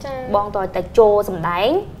មណ៍ទេបងតើតែចូលសម្ដែង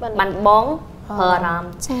បានបងប្រើអារម្ម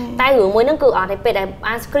ណ៍តែរឿងមួយហ្នឹងគឺអត់ទេពេលដែល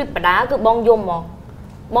អាន script បដាគឺបងយំហ្មង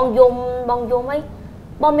បងយំអី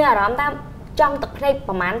បងមានអារម្មណ៍ថាចង់ទឹកភ្នែក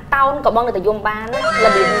ប្រហែលតោនក៏បងនៅតែយំបានណារ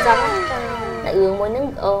បៀបអញ្ចឹងតែរឿងមួយហ្នឹង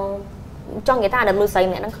ចង់និយាយថាដល់មនុស្សស្រី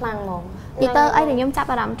ម្នាក់ហ្នឹងខ្លាំងហ្មងនិយាយទៅអីដែលខ្ញុំចាប់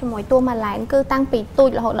អារម្មណ៍ជាមួយតួម៉ាឡែនគឺតាំងពីទូច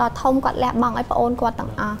រហូតដល់ធំគាត់លះបង់ឲ្យប្អូនគាត់ទាំ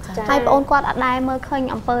ងអស់ហើយប្អូនគាត់អត់ដែលមើលឃើញ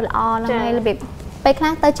អំពើល្អហ្នឹងហើយរបៀបពេលខ្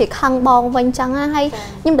លះទៅជាខឹងបងវិញចឹងណាហើយ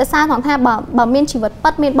ខ្ញុំដោយសារថងថាបើមានជីវិតពិ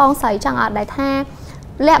តមានបងស្រីចឹងអត់ដែលថា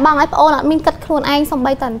លះបង់ឲ្យប្អូនអត់មានគិតខ្លួនឯងសំ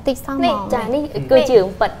បីតែបន្តិចសោះហ្មងចានេះគឺជារឿង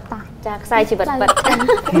ពិតចាខ្សែជីវិតពិត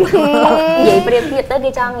និយាយប្រៀបធៀបទៅ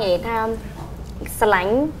គេចង់និយាយថាស្រឡា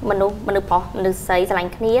ញ់មនុស្សប្រុសមនុស្សស្រីស្រឡា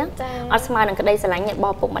ញ់គ្នាអត់ស្មើនឹងក្តីស្រឡាញ់រប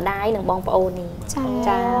ស់ពុកម្ដាយនិងបងប្អូននេះ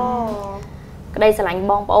ចាក្តីស្រឡាញ់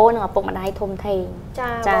បងប្អូននិងឪពុកម្ដាយធំធេងចា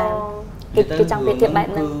គេចង់ប្រៀបធៀបបែប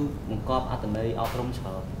ហ្នឹងគឺបង្កប់អត្ថន័យអប់រំច្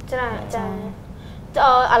រើនចា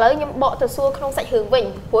ឥឡូវខ្ញុំបកទៅសួរក្នុងសាច់រឿងវិញ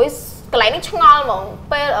ព្រោះកន្លែងនេះឆ្ងល់ហ្មង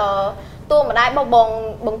ពេលតួម្ដាយរបស់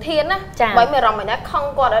បងធានណាបើមានអារម្មណ៍មិនដែរខឹង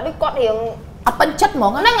គាត់ហើយគាត់រៀងអត់ពេញចិត្តហ្ម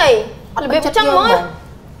ងហ្នឹងហើយអត់របៀបចឹងហ្មង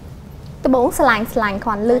ដំបូងស្រឡាញ់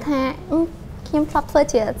គាត់លឺថាខ្ញុំធ្លាប់ធ្វើ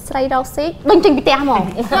ជាស្រីរកស៊ីដូចចេញពីផ្ទះហ្មង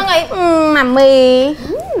ហ្នឹងហើយម៉ាមី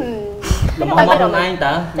ដល់មកខ្លួនឯង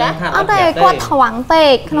តើខ្ញុំថាអត់ទេគាត់ថ្វាំងពេ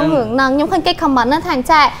កក្នុងរឿងហ្នឹងខ្ញុំឃើញគេខមមិនណាថាអញ្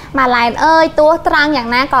ចាម៉ាឡែនអើយទោះត្រាំងយ៉ាង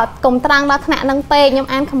ណាក៏កុំត្រាំងដល់ថ្នាក់ហ្នឹងពេកខ្ញុំ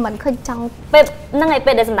អានខមមិនឃើញចង់ពេលហ្នឹងហើយ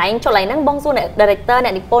ពេលដែលសម្ដែងចុះឡើងហ្នឹងបងសួរ director អ្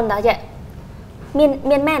នកនិពន្ធតើចា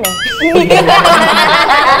មានមែនទេ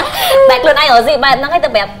បែបខ្លួនឯងរស់ស៊ីបែបហ្នឹងហើយទៅ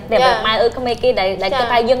ប្រាប់ម៉ែអើក្មេងគេដែលគេ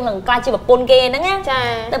ថាយើងនឹងក្លាយជាប្រពន្ធគេហ្នឹងណា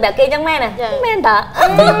ទៅប្រាប់គេអញ្ចឹងមែនទេមែនតើ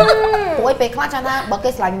ព្រោះពេលខ្លះចាណាបើគេ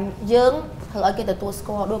ស្រឡាញ់យើងធ្វើឲ្យគេទទួលស្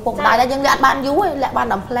គាល់ដោយពុកម្ដាយដែរយើងលាក់អត់បានយូរទេលាក់បាន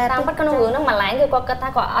ដល់ផ្លែតាមពិតក្នុងរឿងហ្នឹងម្លែងគឺគាត់គិតថា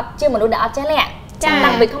គាត់អត់ជាមនុស្សដែលអត់ចេះលាក់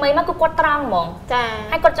តាំងពីក្មេងមកគឺគាត់ត្រង់ហ្មង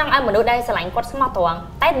ហើយគាត់ចង់ឲ្យមនុស្សដែលស្រឡាញ់គាត់ស្មោះត្រង់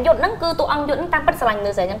តែយុទ្ធហ្នឹងគឺតួអង្គយុទ្ធហ្នឹងតាមពិតស្រឡាញ់ម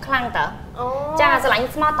នុស្សស្រីហ្នឹងខ្លាំងតើចាស្រឡាញ់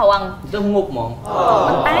ស្មោះត្រង់ទៅងប់ហ្មង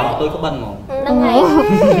ប៉ុន្តែដូចក្បិនហ្មងហ្នឹងហើយ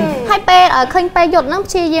ហើយពេលឃើញពេលយុទ្ធហ្នឹង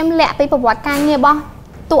ព្យាយាមលាក់ពីប្រវត្តិការងាររបស់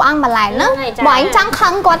តួអង្គម្លែងហ្នឹងបើអញចង់ខឹ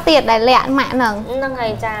ងគាត់ទៀតដែលលាក់ម៉ាក់ហ្នឹងហើ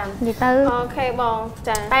យចានិយាយទៅអូខេបង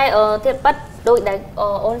ចាតែទៀតប៉ិតដូចដែល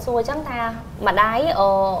អូនសួរអញ្ចឹងថាម្ដាយ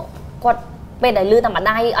គាត់ពេលដែលលឺតែម្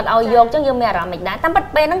ដាយអត់ឲ្យយកអញ្ចឹងយើងមានអារម្មណ៍មិនដែរតាមពិត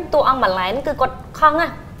ពេលហ្នឹងតួអង្គម្លែងគឺគាត់ខឹងណា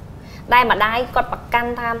ដែលម្ដាយគាត់ប្រកា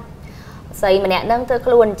ន់ថាស្រីម្នាក់ហ្នឹងធ្វើ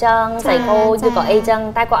ខ្លួនអញ្ចឹងស្រីខូចឬក៏អីអញ្ចឹង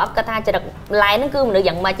តែគាត់អត់គិតថាចរិតម្លែងហ្នឹងគឺមនុស្ស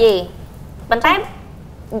យ៉ាងម៉េចទេប៉ុន្តែ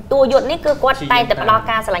តួយុទ្ធនេះគឺគាត់តែងតែផ្ដល់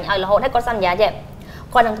ការស្រឡាញ់ឲ្យរហូតហើយគាត់សន្យាចេះ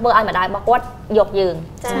គាត់នឹងធ្វើឲ្យម្ដាយរបស់គាត់យកយើង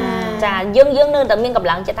ចាយើងនៅតែមានកម្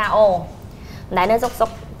លាំងចិត្តថាអូដែលនៅសុ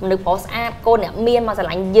កមនុស្សប្រុសស្អាតកូនអ្នកមានមកស្រ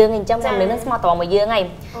ឡាញ់យើងអញ្ចឹងតែមនុស្សនឹងស្មោះត្រង់មកយើងហើយ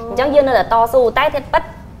អញ្ចឹងយើងនៅតែតស៊ូតែទៀតប៉ិត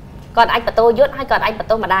គាត់អាចបន្ទោយុទ្ធហើយគាត់អាចបន្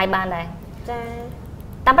ទោម្ដាយបានដែរ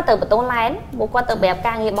តាមពិតទៅបន្ទោឡែនពួកគាត់ទៅប្រាប់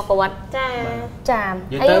ការងាររបស់គាត់ចា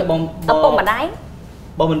ហើយទៅបងឪពុកម្ដាយ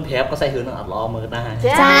បងមិនប្រាប់ក៏សាច់រឿងនឹងអត់ល្អមើលដែរ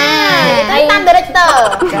ចាហើយតាម director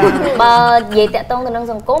បើនិយាយតាក់ទងទៅនឹង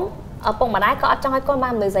សង្គមឪពុកម្ដាយក៏អត់ចង់ឲ្យគាត់បា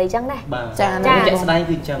នមើលស្រីអញ្ចឹងដែរចាជាក់ស្ដែង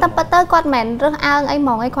គឺអញ្ចឹងតែប៉ុន្តែគាត់មិនមែនរើសអើងអីហ្ម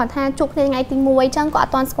ងឯងគាត់ថាជួបគ្នាថ្ងៃទី1អញ្ចឹងគាត់អ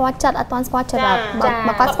ត់ទាន់ស្គាល់ចិត្តអត់ទាន់ស្គាល់ចរិត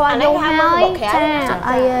បើគាត់ស្គាល់យូរហើយចា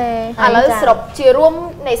អីឥឡូវសរុបជារួម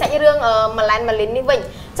នៃសាច់រឿងម៉ាឡែនម៉ាលីននេះវិញ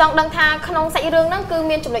ចង់ដឹងថាក្នុងសាច់រឿងហ្នឹងគឺ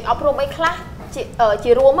មានចំណុចអប់រំអីខ្លះ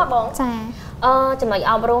ជារួមហ៎បងចាចំណុច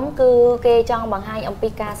អប់រំគឺគេចង់បង្ហាញអំពី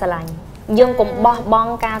ការស្រឡាញ់យើងកុំបោះប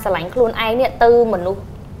ង់ការស្រឡាញ់ខ្លួនឯងនេះទៅមនុស្ស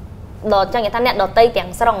ដល់ចង់និយាយថាអ្នកដតីទាំង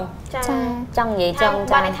ស្រុងចង់និយាយចឹង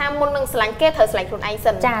ចាបានថាមុននឹងស្រឡាញ់គេត្រូវស្រឡាញ់ខ្លួនឯង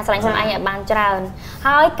សិនចាស្រឡាញ់ខ្លួនឯងឲ្យបានច្រើន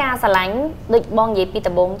ហើយការស្រឡាញ់ដូចបងនិយាយពី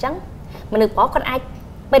ដំបូងចឹងមនុស្សប្រុសគាត់អាច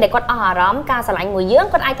ពេលដែលគាត់អស់អារម្មណ៍ការស្រឡាញ់មួយយើង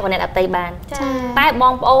គាត់អាចទៅអ្នកដតីបានតែប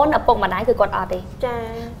ងប្អូនឪពុកម្ដាយគឺគាត់អត់ទេ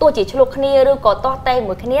ទោះជាឆ្លោះគ្នាឬក៏ទាស់ទែ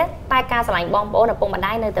មួយគ្នាតែការស្រឡាញ់បងប្អូនឪពុកម្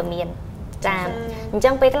ដាយនៅតែមានចាអញ្ចឹ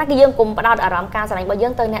ងពេលខ្លះគឺយើងកុំផ្ដោតអារម្មណ៍ការស្រឡាញ់របស់យើ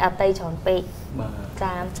ងទៅអ្នកដតីច្រើនពេក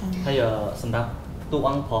ចាហើយសម្រាប់តួ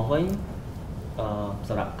អង្គប្រុសវិញស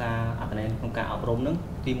ម្រាប់ការអត្ថន័យក្នុងការអប់រំហ្នឹង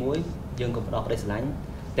ទី1យើងក៏ផ្ដោតក្តីស្រឡាញ់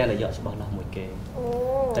តែរយៈច្បាស់លាស់មួយគេ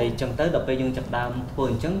តែអញ្ចឹងទៅដល់ពេលយើងចាប់ដើមធ្វើ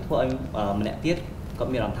អញ្ចឹងធ្វើឲ្យម្នាក់ទៀតគា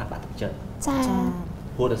ត់មានអារម្មណ៍ថាបាក់ទឹកចិត្តចា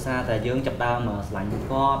ព្រោះដោយសារតែយើងចាប់ដើមស្រឡាញ់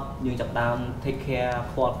គាត់យើងចាប់ដើម take care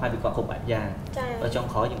គាត់ផ្នែកពីគាត់គ្រប់បែបយ៉ាងដល់ចុង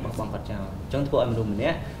ក្រោយយើងបោះបង់គាត់ចោលអញ្ចឹងធ្វើឲ្យមនុស្សម្នា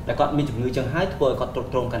ក់ដែលគាត់មានជំងឺចឹងហើយធ្វើឲ្យគាត់ទ្រុឌ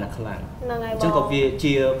ទ្រោមកាន់តែខ្លាំងអញ្ចឹងក៏វា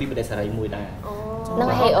ជាវិបត្តិសេរីមួយដែរនឹង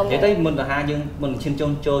ហេអ៊ំនិយាយទៅមុនទៅហាយើងមុនឈាន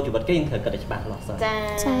ចូលជីវិតគេយើងត្រូវគិតឲ្យច្បាស់លាស់សិនចា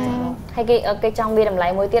ហើយគេចង់មានតម្លៃ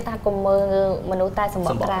មួយទៀតថាកុំមើលមនុស្សតែសម្ប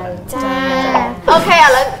ត្តិក្រៅចាអូខេឥ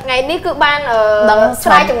ឡូវថ្ងៃនេះគឺបាន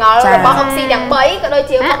ស្រាយចម្ងល់របស់អុកស៊ីទាំង3ក៏ដូច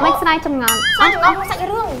ជាមិនស្រាយចម្ងល់ក្នុងសាច់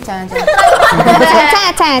រឿងចា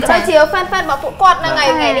ដូចជា fan របស់ពួកគាត់នៅថ្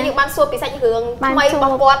ងៃនេះយើងបានសួរពីសាច់រឿងថ្មីរប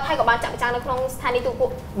ស់គាត់ហើយក៏បានចាក់ចែងនៅក្នុងស្ថានីយ៍ទូ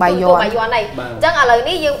បាយ័នហើយអញ្ចឹងឥឡូវ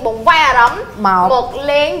នេះយើងបង្វែរអារម្មណ៍មក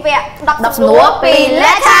លេងវគ្គ10សំណួរពី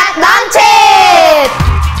Let's Dance It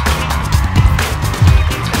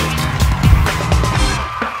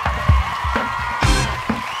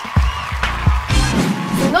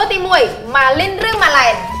សំណួរទី1ម៉ាលីនឬម៉ាឡែ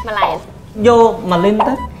នយកម៉ាលីន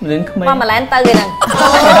ទៅម៉ាលីនក្មេងម៉ាឡែនទៅគេហ្នឹង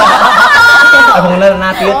អត់លើណា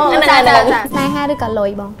ទៀតស្នេហាឬក៏លុយ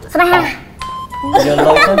បងស្នេហាយក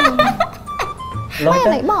លុយទៅ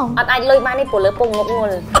này bỏng ở ai lôi ban đi của lớp bông ngốc ngồi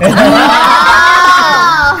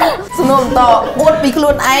Sùn nôm to buốt bị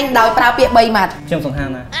luôn anh đòi pra bịa bay mặt Trương Song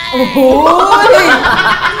Han nè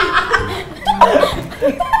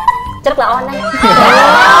chắc là on đây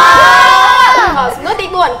nói đi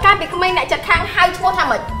buồn ca bị không lại chặt khang hai chua tham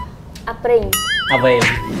mịch April về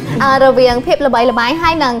rồi việc phép là bấy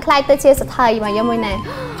hai nàng khai tới chia sẻ thầy mà do môi này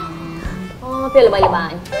phép là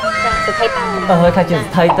bài sẽ thấy tăng thay chỉ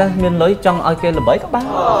thầy ta miền lối trong ai kia là bấy các bác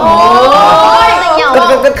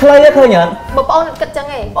cất khơi á khơi nhận bố ôn cất chẳng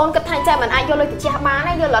nghe ôn cất thanh trai mình ai vô lôi chia bán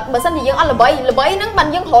ấy vô là bữa sân thì dương ăn là bấy nắng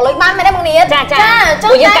bằng dương hồ lôi bán mày đây bằng nè cha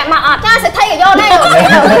cả mà cha sẽ thay cái vô đây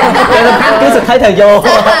cứ sẽ thấy thầy vô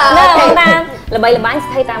ta là bán sẽ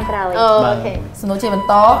thấy tam cào ok sùn nôm chơi mình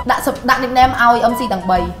to đã định đem ao âm si đằng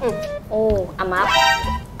bầy ấm áp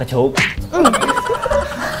cả chú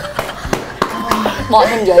bọn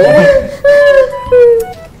hình dữ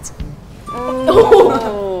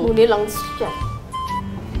đi lần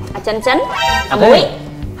chân mũi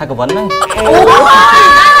hai cái vấn đấy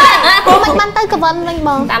cô mình bắn tay cái vấn mình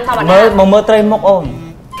bong tam thao mơ mơ tây mốc ôn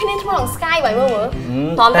cái này thua lần sky vậy mơ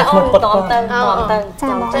tóm tân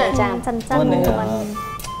chân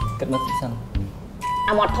cất mất sân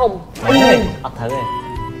mọt thùng thở này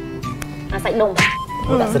sạch đùng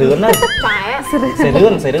đã sửa rươn đấy sửa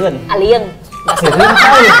rươn liêng sửa rươn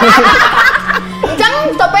thôi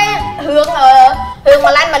trắng tụi bé hướng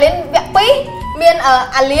mà lan mà lên vẹt pí miền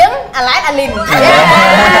liếng lái lìn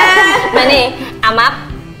này nè áp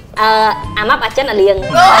chân liêng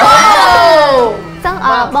chắc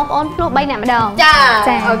bông ôn flu bay nè mà đầu cha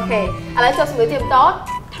ok lấy cho người tìm tốt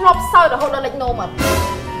thọp sau rồi hôm đó lệnh nô mà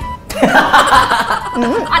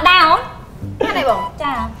ở đây không cái này bông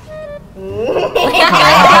cha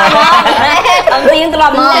ông tiên tôi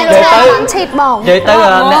làm mơ thịt bỏng vậy tới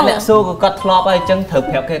nè xua có cắt lọp ai chân thực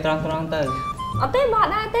hẹp kê trăng tới ở tên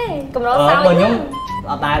bọn ai tên cầm đó sao mà nhóm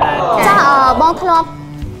ở đây chắc bông thọp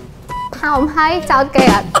hồng hay chào kẹt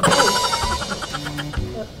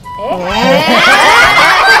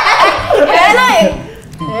thế này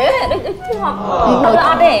đâu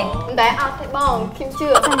là đây để thấy bông kim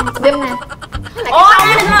chưa đêm này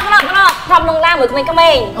thầm lông la của mình các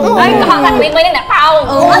mình đấy họ thành mình mới đã phao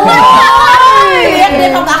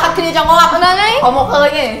điên không đã khát kia cho ngon đấy có một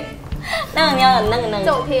hơi nhỉ nâng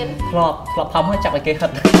trội thiên lọp hóng hơi chặt cái kia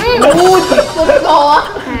thật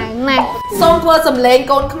này xong thua sầm lên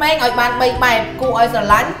con khmeng ở bàn bay bài cô ơi sờ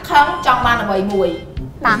lánh không trong bàn là bảy mùi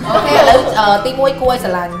ok lấy tí muối cô ơi sờ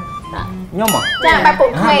lánh nhóm à cha bài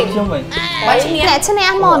cục mày nè chân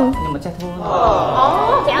em mòn nhưng mà chắc thua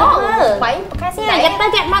chéo bảy cái gì này tới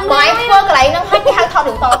kẹt mắt bảy phương cái này nó hết cái hang thọ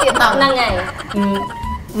đường to tiền tầng nâng này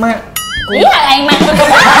mà ý là anh mà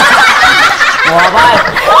wow vai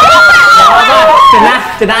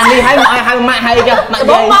Trần An đi hai mẹ hay chưa mẹ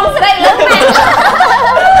bóng bóng sẽ đây lớn này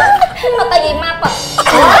mà tại vì map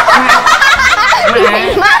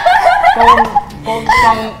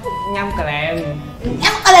con nhâm cà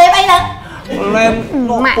lem bay nè lem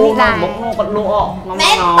nó cô nó bóng nó còn lụa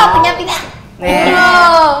nè tao phải nhâm đi nè nè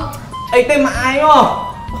ấy tên mà ai ó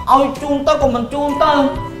ôi chun tao còn mình chun tao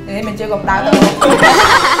thế mình chơi gọc đá thôi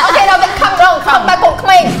ok đâu biết không đâu không bài cục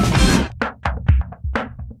mình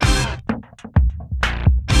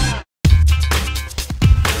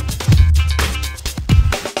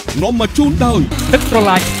nôm mà chun đờiទឹកប្រ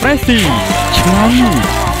ឡាយ Pressy ឆ្ងាញ់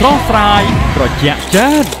ស្រស់ស្រាយត្រជាក់ចិ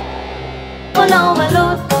ត្ត Follow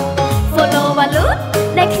Valut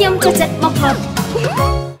ដែលខ្ញុំចូលចិត្តបំផុត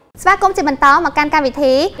ស្វាគមន៍ជាបន្តមកកាន់កម្មវិ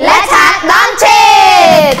ធី Let's Chat Don't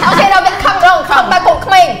Cheat អូខេđâu biết không đâu không bài cục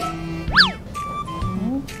mình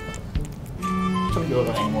chung vô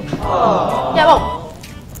rồi anh một dạ bông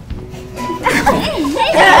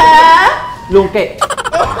luôn kệ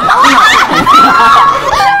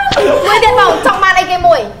mùi điện bông trong bàn ấy cái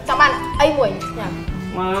mùi trong bàn ấy mùi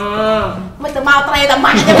mà mình từ mau tay tầm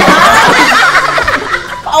mạnh cho mình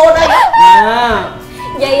ô đây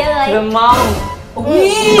gì ơi đừng mong ok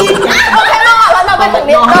mong lần đầu bên từng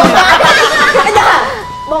điện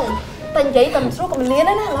bông tình giấy tầm số còn liên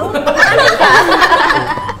đấy nè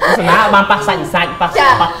sẵn á bàn bạc sạch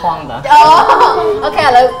bạc khoang đó ok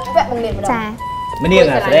là vẹn bằng điện vào đâu mới điên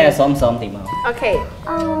à sẽ đây là xóm thì màu ok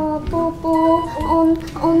pu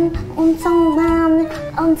ôn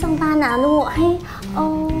xong ban à lu hay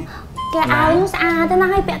cái áo nó xa thế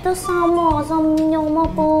này bẹ tôi xóm nhung mà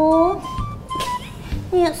pu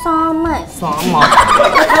nhiệt xóm mày xóm mà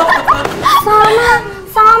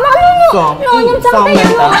xóm nó nhưng trong tay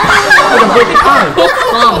nó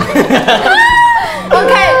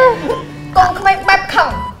ok con không bẹp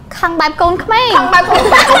khẳng khăn bẹp con không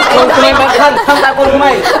không bẹp con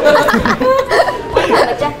mày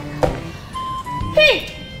Được chưa?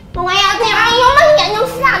 Một ngày ở theo anh nhóm nó nhận nhóm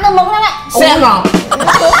sao được một năm ạ. Xe ngọt.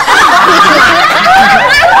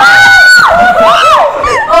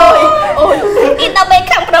 Ôi Ít tao bên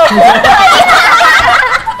khắp đồ.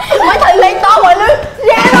 mới thấy lên to rồi luôn.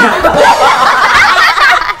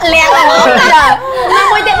 Lẹ là một. Nó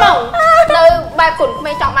mùi tiết mỏng. Nơi ba cuốn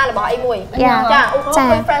mê trọng mà là bỏ anh mùi. Dạ. Dạ.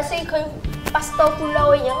 Khơi Francis khơi Pasto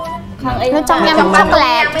Pulo gì nhá. Nó trong nhâm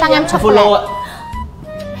chocolate, trong nhâm chocolate.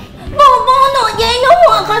 Bố nội dây nó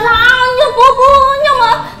hoặc là sao nhưng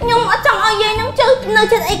nhưng mà trong ở dây nó chứ nơi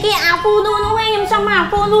trên ấy kia áo phu luôn nó hay nhưng sao mà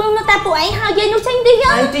phu luôn nó ta tụi ấy hai dây nó xanh tí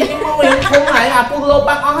á. Anh chị nhưng mà không phải là phu lô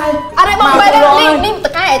bác ó hay. Ở đây bông quay đây đi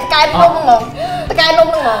tất cái lông không ngờ. Tất cái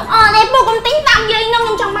lông không ngờ. Đây bố cũng tính tạm dây nó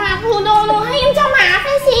nhưng trong mà phu luôn nó hay nhưng trong mà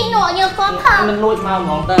phải xì nổi như có thật. Mình lôi mà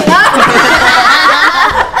ngọn tay.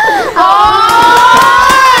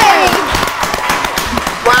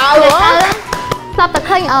 Wow luôn. Sao ta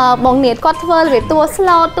khơi bóng nhiệt con thơ về tua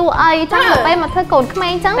slow tua ấy chắc là bay mà thơ cồn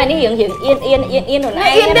khmay chẳng. Này đi hiện yên rồi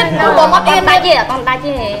này. Yên đi, có mất yên ta chứ à, con ta chứ.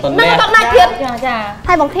 Nó con này thiệt.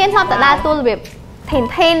 Thay bóng thiên sao ta đa tua về thèn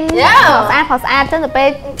phỏ xa chân rồi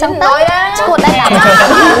bay trong tấc chuột đây là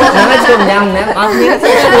nó chùm nhầm nè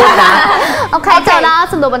ok cho đó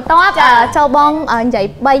xin đồ bánh top cho bong vậy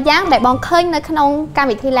bay dáng để bong khơi nơi khăn cam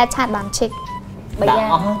vị thi la chat bằng chích bây giờ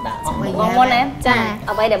bong môn em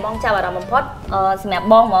ở đây để bong chào vào đầu một phút mẹ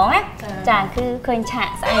bong món á chả cứ khơi chạ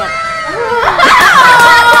sai à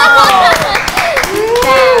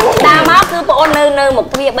đa máu cứ bộ nơi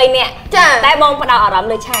một việc bây nèได้บองพอดาวอารมณ์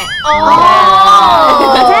เลยแช่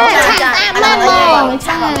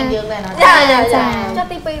chà cho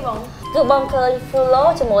tivi bong คือบองเคยฟูโล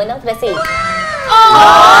จะมวยน้องเฟรซี่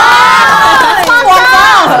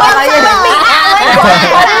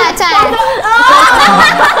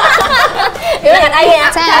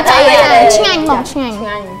nhanh bóng nhanh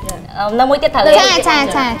nó mới tiếp thử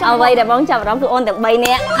เอาไว้để bóng chào đóng tụi ôn được bay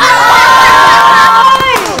nè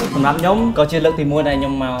សម្រាប់ខ្ញុំក៏ជាលើកទី1ដែលខ្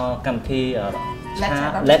ញុំមកកម្មវិធី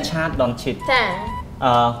Let's Chat Don't Cheat ចា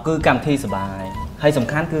គឺកម្មវិធីសប្បាយហើយសំ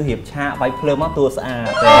ខាន់គឺរៀបឆាកបាយភ្លើងមកតួស្អាត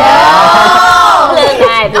ភ្លើង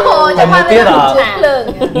ដែរតែមួយទៀត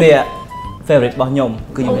នេះ favorite របស់ខ្ញុំ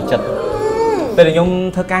គឺខ្ញុំចូលចិត្តពេលខ្ញុំ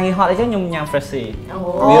ធ្វើការងារហត់អីចឹងខ្ញុំញ៉ាំ fresh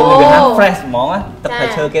វាថា fresh ហ្មងទឹកផ្លែ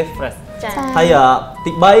ឈើគេ fresh ហើយ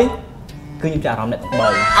ទី3គឺខ្ញុំចាប់អារម្មណ៍អ្នក3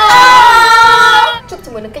ជុកជា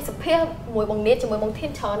មួយនឹងកិច្ចសភាមួយបងនាតជាមួយបងធាន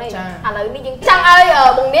ច្រើនហើយឥឡូវនេះយើងចង់ឲ្យ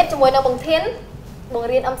បងនាតជាមួយនឹងបងធានបង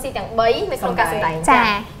រៀន MC ទាំង3នៅក្នុងការសម្ដែង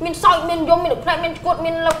មានសោចមានយំមានផ្លែមានឈួត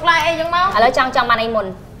មានលុកឡាយអីចឹងមកឥឡូវចង់បានអីមុន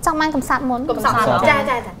ចង់បានកំសត់មុនកំសត់ចា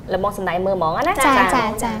លបងសម្ដែងមើលហ្មងណាចាម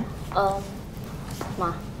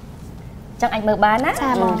កចឹងអាចមើលបានណាប្រា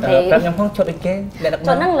ប់ខ្ញុំផងឈុតអីគេ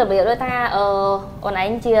ឈុតហ្នឹងរបៀបដូចថាអូនឯង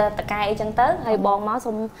ជាតកែអីចឹងទៅហើយបងមក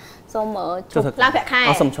សុំជប់ឡើងប្រាក់ខែ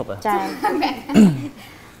សុំជប់ចា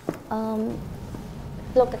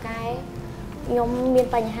លោកតកែខ្ញុំមាន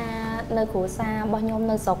បញ្ហានៅគ្រួសាររបស់ខ្ញុំ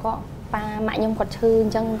នៅស្រុកប៉ាម៉ាក់ខ្ញុំគាត់ឈឺអ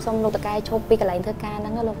ញ្ចឹងសុំលោកតកែឈប់ពីកន្លែងធ្វើការហ្នឹ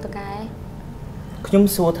ងលោកតកែខ្ញុំ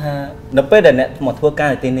សួរថានៅពេលដែលអ្នកមកធ្វើការ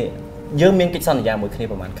នៅទីនេះយើងមានកិច្ចសន្យាមួយគ្នា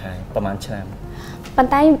ប្រហែលខែប្រហែលឆ្នាំប៉ុន្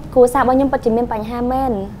តែគ្រួសាររបស់ខ្ញុំពិតជាមានបញ្ហាមែ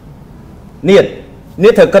ន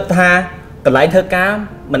នេះត្រូវគិតថាកន្លែងធ្វើការ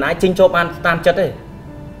មិនអាចចេញចូលបានតាមចិត្តទេ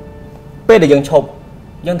ពេលដែលយើងឈប់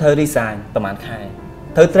យើងត្រូវ resign ប្រហែលខែ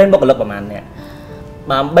ត្រូវ train បុគ្គលិកប្រហែលអ្នក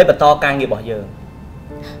ដើម្បីបន្តការងាររបស់យើង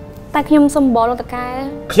តែខ្ញុំសុំបលលោកតកែ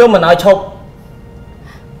ខ្ញុំមិនឲ្យឈប់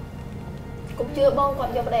កុំជឿបងគា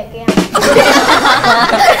ត់យកដែរគេនិ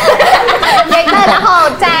យាយទៅរហូត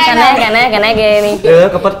ចាកាណែគេនេះ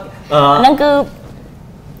ក៏ពិតហ្នឹងគឺ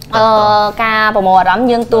ការប្រមូលអារម្មណ៍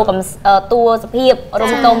យើងតួសភាព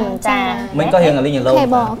រំទុំចាមិនក៏រៀងលីងឡូ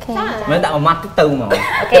មិនដាក់មួយម៉ាត់ទៅហ្មង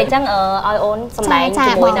អូខេអញ្ចឹងឲ្យអូនសម្ដែងជា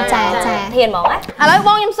មួយនឹងធានហ្មងណាឥឡូវប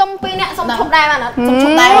ងខ្ញុំសុំ2នាក់សុំឈប់ដែរបានសុំឈ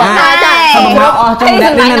ប់ដែរចាសុំមកអស់ចុងអ្ន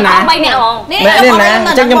កនេះណា3នាក់ហ្មងអ្នកនេះណាអ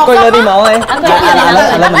ញ្ចឹងខ្ញុំអង្គុយលើនេះហ្មងហ៎ឥ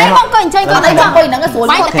ឡូវបងអង្គុយអញ្ចឹងគាត់ឲ្យអង្គុយហ្នឹងស្រួល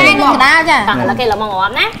បាយតកែនឹងកណ្ដាលចាឥឡូវគេឡើងមកងា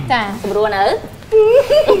ប់ណាចាស្រួលនៅ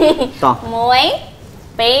តោះ1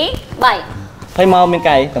 2 3ហើយមកមាន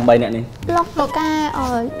កែទាំង3នាក់នេះលោកតកែ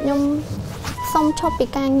ខ្ញុំសុំឈប់ពី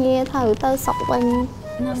ការងារត្រូវទៅស្រុកវិញ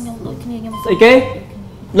ខ្ញុំដូចគ្នាខ្ញុំស្អីគេ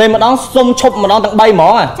លេងម្ដងសុំឈប់ម្ដងទាំង3ហ្ម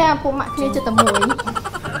ងចាពួកម៉ាក់គ្នាចិត្តតែមួយ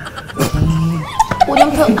ពួកខ្ញុំ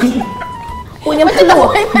ធ្វើពួកខ្ញុំទៅមួយ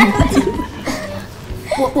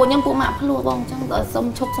ពួកខ្ញុំពួកម៉ាក់ភ្លោះបងអញ្ចឹងសុំ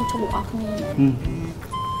ឈប់ពួកអស់គ្នា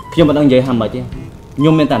ខ្ញុំមិនដឹងនិយាយហាំមិនទេខ្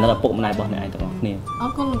ញុំមានតែអាណិតឪពុកម្ដាយរបស់អ្នកឯងទាំងអស់គ្នាអរ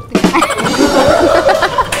គុណលោកទី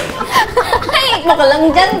មកកលឹងអ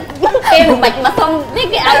ញ្ចឹងគេមិនបាច់មកសុំនេះ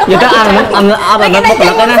គេឲ្យនិយាយទៅអាណិតបុគ្គ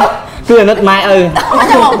លិកណាគឺអាណិតម៉ែឪ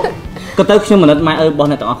ក ก็tớiខ្ញុំមិនម៉ែអើបង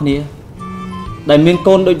អ្នកទាំងអស់គ្នាដែលមាន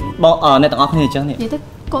កូនដូចបងអ្នកទាំងអស់គ្នាអញ្ចឹងនេះនិយាយទៅ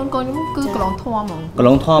កូនខ្ញុំគឺកន្លងធំហ្មងកន្ល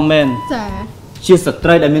ងធំមែនចាជាស្ត្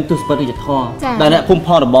រីដែលមានទស្សនវិជ្ជាធម៌ដែលអ្នកភូមិផ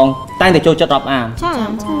ងរបងតែងតែចូលចិត្តរាប់អាន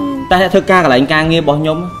ចាតែអ្នកធ្វើការកន្លែងការងាររបស់ខ្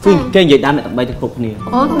ញុំគឺគេនិយាយដើមអ្នកទាំង3ទៅគ្រប់គ្នា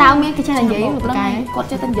អូដើមមានគេចេះតែនិយាយលោកតកែគាត់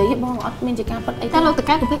ចេះតែនិយាយបងអត់មានជាការប៉ັດអីតែលោកត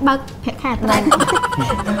កែក៏ពេកបើកប្រាក់ខែតែ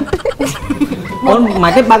អូនមិ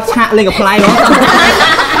នទេបើកឆាកលេងកំ pl ហ្មង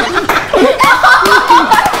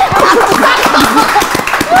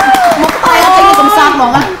មកតែចេញកំសត់ហ្ម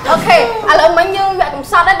ងអូខេឥឡូវមិញយើងវគ្គកំ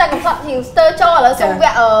សត់ដែរតែកំសត់រៀងស្ទើចូលឥឡូវសូមវគ្គ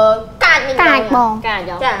កាចវិញកាចបងកាច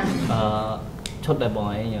ចាឈុតដែលបង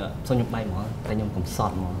ឯងសូមខ្ញុំបាយហ្មងតែខ្ញុំកំស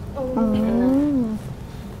ត់ហ្មង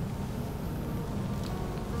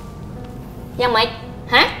យ៉ាងម៉េច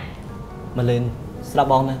ហ៎មកលេងស្ដាប់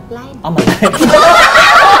បងណាអត់មកលេង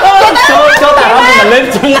ចូលតែរំមកលេង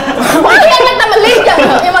ចឹងណាខ្ញុំតែមកលេងចឹង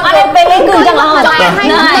ខ្ញុំអត់ពេលលេងគឺចឹងអត់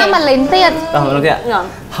ហើយមកលេងទៀត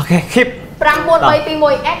អូខេ keep 5 4 3 2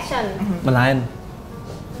 1 action ម្លែន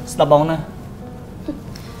ស្ដាប់បងណា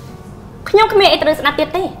ខ្ញុំគ្មានអីត្រូវស្ដាប់ទៀត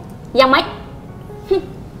ទេយ៉ាងម៉េច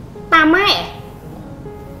តា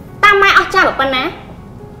ម៉ែអស់ចាស់ប៉ុណ្ណា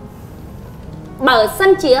បើសិ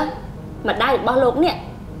នជាម្ដាយរបស់លោកនេះ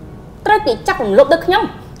ត្រូវគេចាប់រំលោភដូចខ្ញុំ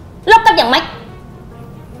លុបទឹកយ៉ាងម៉េច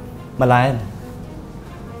ម្លែន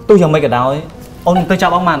ទោះយ៉ាងម៉េចក៏ដោយអូនទៅចា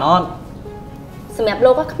ប់បងបានអត់សម្រាប់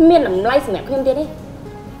លោកគ្មានតម្លៃសម្រាប់ខ្ញុំទៀតទេ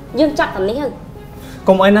យើងចាប់តែនេះហើយ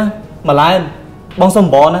កុំអីណាម្លែនបងសុំ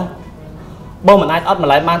បងណាបងមិនអាចអត់ម្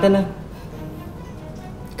លែនបានទេណា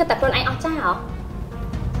គិតតែខ្លួនឯងអស់ចាហ៎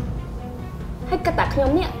ហើយគិតតែខ្ញុំ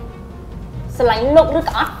នេះស្រឡាញ់លោកឬ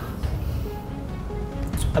ក៏អត់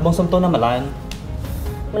ហើយបងសុំទោសណាម្លែន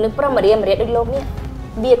មនុស្សប្រុសមរៀមរៀតដូចលោកនេះ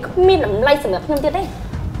វាគ្មានតម្លៃសម្រាប់ខ្ញុំទៀតទេ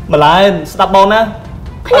ម្លែនស្ដាប់បងណា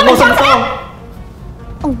ខ្ញុំបងសុំទោស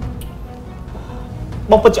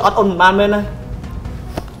បងពិតជាអត់អូនមិនបានមែនណា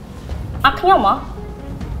អត់ខ្ញុំហ៎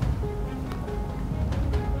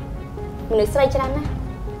មនុស្សស្រីច្រើនណាស់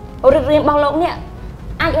រឹករៀមបងលោកនេះ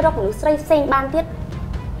អាចរកមនុស្សស្រីផ្សេងបានទៀត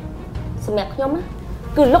សម្រាប់ខ្ញុំ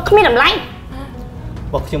គឺលោកគ្មានតម្លៃ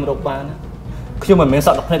បើខ្ញុំរកបានណាខ្ញុំមិនមែនស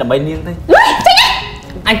ក់ដល់ភ្នែកដើម្បីនាងទេ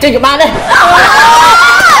អញចេញក៏បានដែរ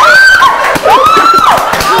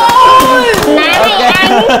ណែអញ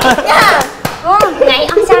ថ្ងៃ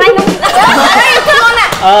អស់ចាយនោះខ្លួនណា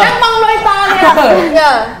ចាំបងលុយតនេះ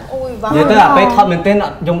អូយវ៉ាវនិយាយទៅអាពេលថតមែនទែន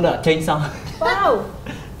ខ្ញុំដល់ចេញសោះវ៉ាវ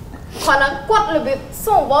គាត់នឹងគាត់របៀប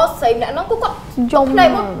សូមបងស្រីម្នាក់នោះគាត់យំភ្នែក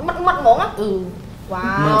មាត់ហ្មង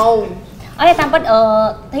វ៉ាវអីតាមពិត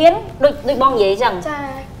ធានដូចបងនិយាយចឹងចា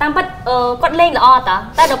តាមពិតគាត់លេងល្អតា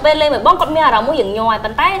តែដល់ពេលលេងមួយបងគាត់មានអារម្មណ៍មួយយ៉ាងញ័រ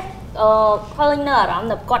ប៉ុន្តែឃើញនៅអារម្មណ៍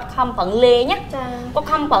ដែលគាត់ខំប្រឹងលេងណាគាត់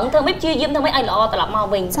ខំប្រឹងធ្វើមិនព្យាយាមធ្វើមិនឲ្យល្អត្រឡប់មក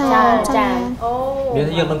វិញចាអូវា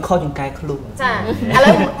យើងមិនខុសយើងកែខ្លួនចាឥឡូ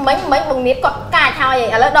វមិញបងនៀតគាត់កាចហើយ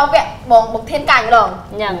ឥឡូវដល់វគ្គបងធានកាចម្ដង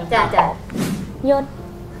អញ្ចឹងចាយត់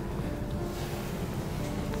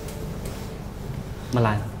ម្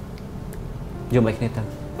ល៉េះយកមកគ្នាទៅ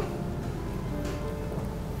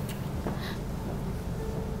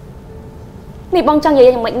នេះបងចង់និយាយ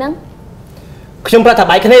យ៉ាងម៉េចហ្នឹងខ្ញុំប្រាប់ថា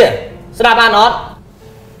បាយគ្នាស្ដាប់បានអត់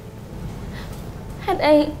ហេតុ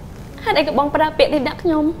អីក៏បងប្រើពាក្យនេះដាក់ខ្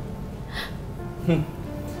ញុំ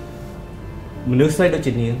មនុស្សស្រីដូច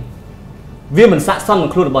ជានាងវាមិនស័ក្តិសមនឹង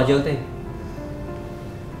ខ្លួនរបស់យើងទេ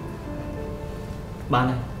បាន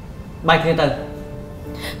ហើយបាយគ្នាទៅ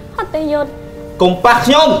អត់ទេយត់កុំប៉ះ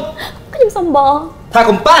ខ្ញុំសុំបងថា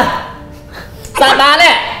កុំប៉ះស្ដាប់បានទេ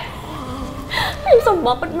ខ្ញុំសុំប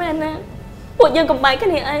ងពិតមែនណាពួកយើងកំបែកគ្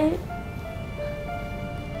នាអី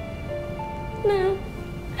ណា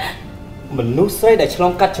មនុស្សស្រីដែលឆ្ល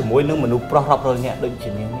ងកាត់ជាមួយនឹងមនុស្សប្រុសរាប់រយនាក់ដូចជា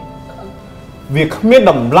នាងនេះវាគ្មាន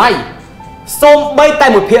តម្លៃសូម្បីតែ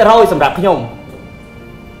 1% សម្រាប់ខ្ញុំ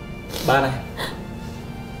បានហើយ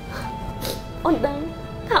អូនដឹង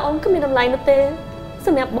ថាអូនគ្មានតម្លៃនោះទេស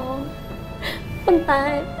ម្រាប់បងប៉ុន្តែ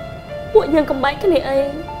ពួកយើងកំបែកគ្នាអី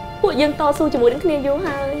ពួកយើងតស៊ូជាមួយនឹងគ្នាយូរ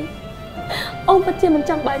ហើយអូនពិតជាមិន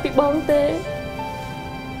ចង់បាយពីបងទេ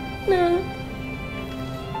ណា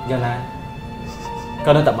យ៉ាងណា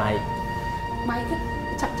ក៏នៅតែបាយទៀត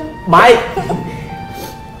ឆាប់ចឹងបាយ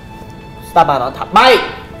ស្ដាប់បានអត់ថាបាយ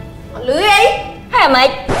លឺអីហើយអាម៉េច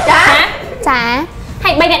ចាហើ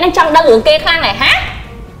យបីអ្នកនឹងចង់ដឹងរឿងគេខ្លាំងហើយហា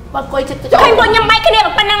បើអង្គុយចិត្តចុះពួកខ្ញុំបាយគ្នា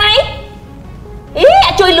ប៉ុណ្ណឹងអីអា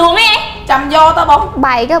ចជួយលួងឯងចាំយកទៅបង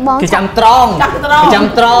បាយក៏បងគេចាំត្រង់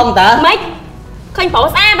តើម៉េចឃើញប្រុស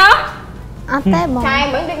ស្អាតហ៎អត់ទេបងឆែ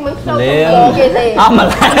មិនដូចមិនslow គេទេអត់មក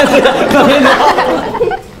ឡើយ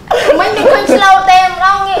មិនដូចឃើញ slow ទេម្ដ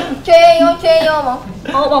ងនេះជេយកហ្មង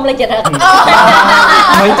អូបងលេងចិត្តហឹក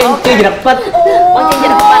មិនចេញចិត្តពិតបងចេញចិ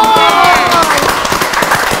ត្តពិត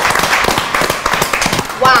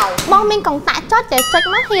បងមានកងតាក់ចុចចេះចុច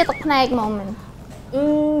មកហៀទឹកភ្នែកហ្មងមែន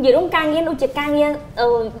និយាយរួមការងារដូចជាការងារ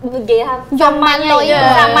និយាយថាយំម៉ាញ់លុយ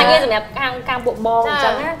សាមញ្ញសម្រាប់ខាងពួកបងអញ្ចឹ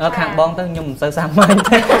ងណាខាងបងទៅខ្ញុំមិនសូវសាមញ្ញ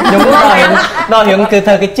ទេខ្ញុំដល់រឿងគឺ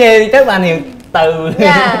ធ្វើគេជេរទៅបានរឿងទៅ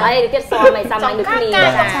អីទៀតសល់មិនសាមញ្ញដូចគ្នាការ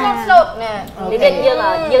ស្លូតណានេះយើ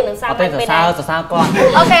ងនឹងសាមញ្ញពេលណាសរសើរគាត់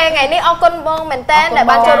អូខេថ្ងៃនេះអរគុណបងមែនតើដែល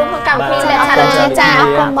បានចូលរួមក្នុងកម្មវិធីអ្នកឆានចាអរ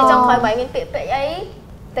គុណបងចង់ឲ្យបងមានពាក្យពេចន៍អី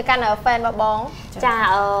ទៅកាន់ហ្វេនរបស់បងចា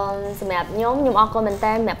សម្រាប់ខ្ញុំអរគុណមែន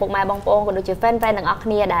តើសម្រាប់ពុកម៉ែបងប្អូនក៏ដូចជាហ្វេនទាំងអស់គ្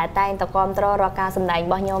នាដែលតែងតគាំទ្ររាល់ការសម្ដែងរ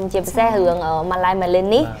បស់ខ្ញុំជាពិសេសរឿងម៉ាឡៃម៉ាលីន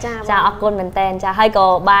នេះចាអរគុណមែនតើចាហើយក៏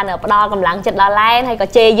បានផ្ដល់កម្លាំងចិត្តដល់ឡែនហើយក៏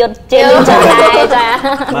ជេរយុទ្ធជេរលីនចិត្តដែរចា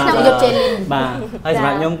ខ្ញុំយុទ្ធជេរលីនបាទហើយសម្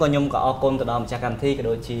រាប់ខ្ញុំក៏អរគុណទៅដល់ម្ចាស់កម្មវិធីក៏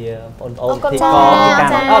ដូចជាបងប្អូនពិធីក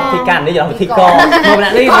រពិធីការនេះពិធីករមកម្នា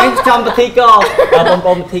ក់នេះមិនចំពិធីករបងប្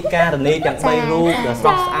អូនពិធីការនេះទាំង3រូបដ៏ស្រ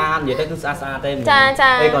ស់ស្អាតនិយាយទៅគឺស្អាតទេ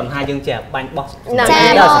ហើយក៏ថាយើងជាបាញ់បោះដល់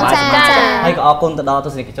សមាជិកហើយក៏អរគុណទៅដល់ទ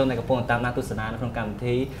ស្សនិកជនដែលកំពុងតាមដានទស្សនានៅក្នុងកម្មវិ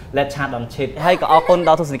ធី Let's Chat on Chit ហើយក៏អរគុណដ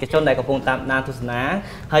ល់ទស្សនិកជនដែលកំពុងតាមដានទស្សនា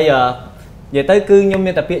ហើយនិយាយទៅគឺខ្ញុំ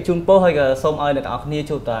មានតែពាក្យជូនពរហើយក៏សូមឲ្យអ្នកទាំងអស់គ្នា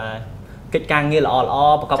ជួបតែកិច្ចការងារល្អ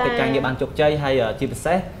ប្រកបកិច្ចការងារបានជោគជ័យហើយជាពិ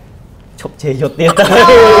សេសឈប់ជេរយុទ្ធទៀត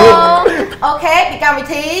អូខេពីកម្មវិ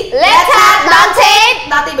ធី Let's Chat on Chit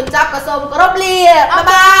ដល់ទីបញ្ចប់ក៏សូមគោរពលាបាយ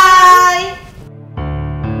បាយ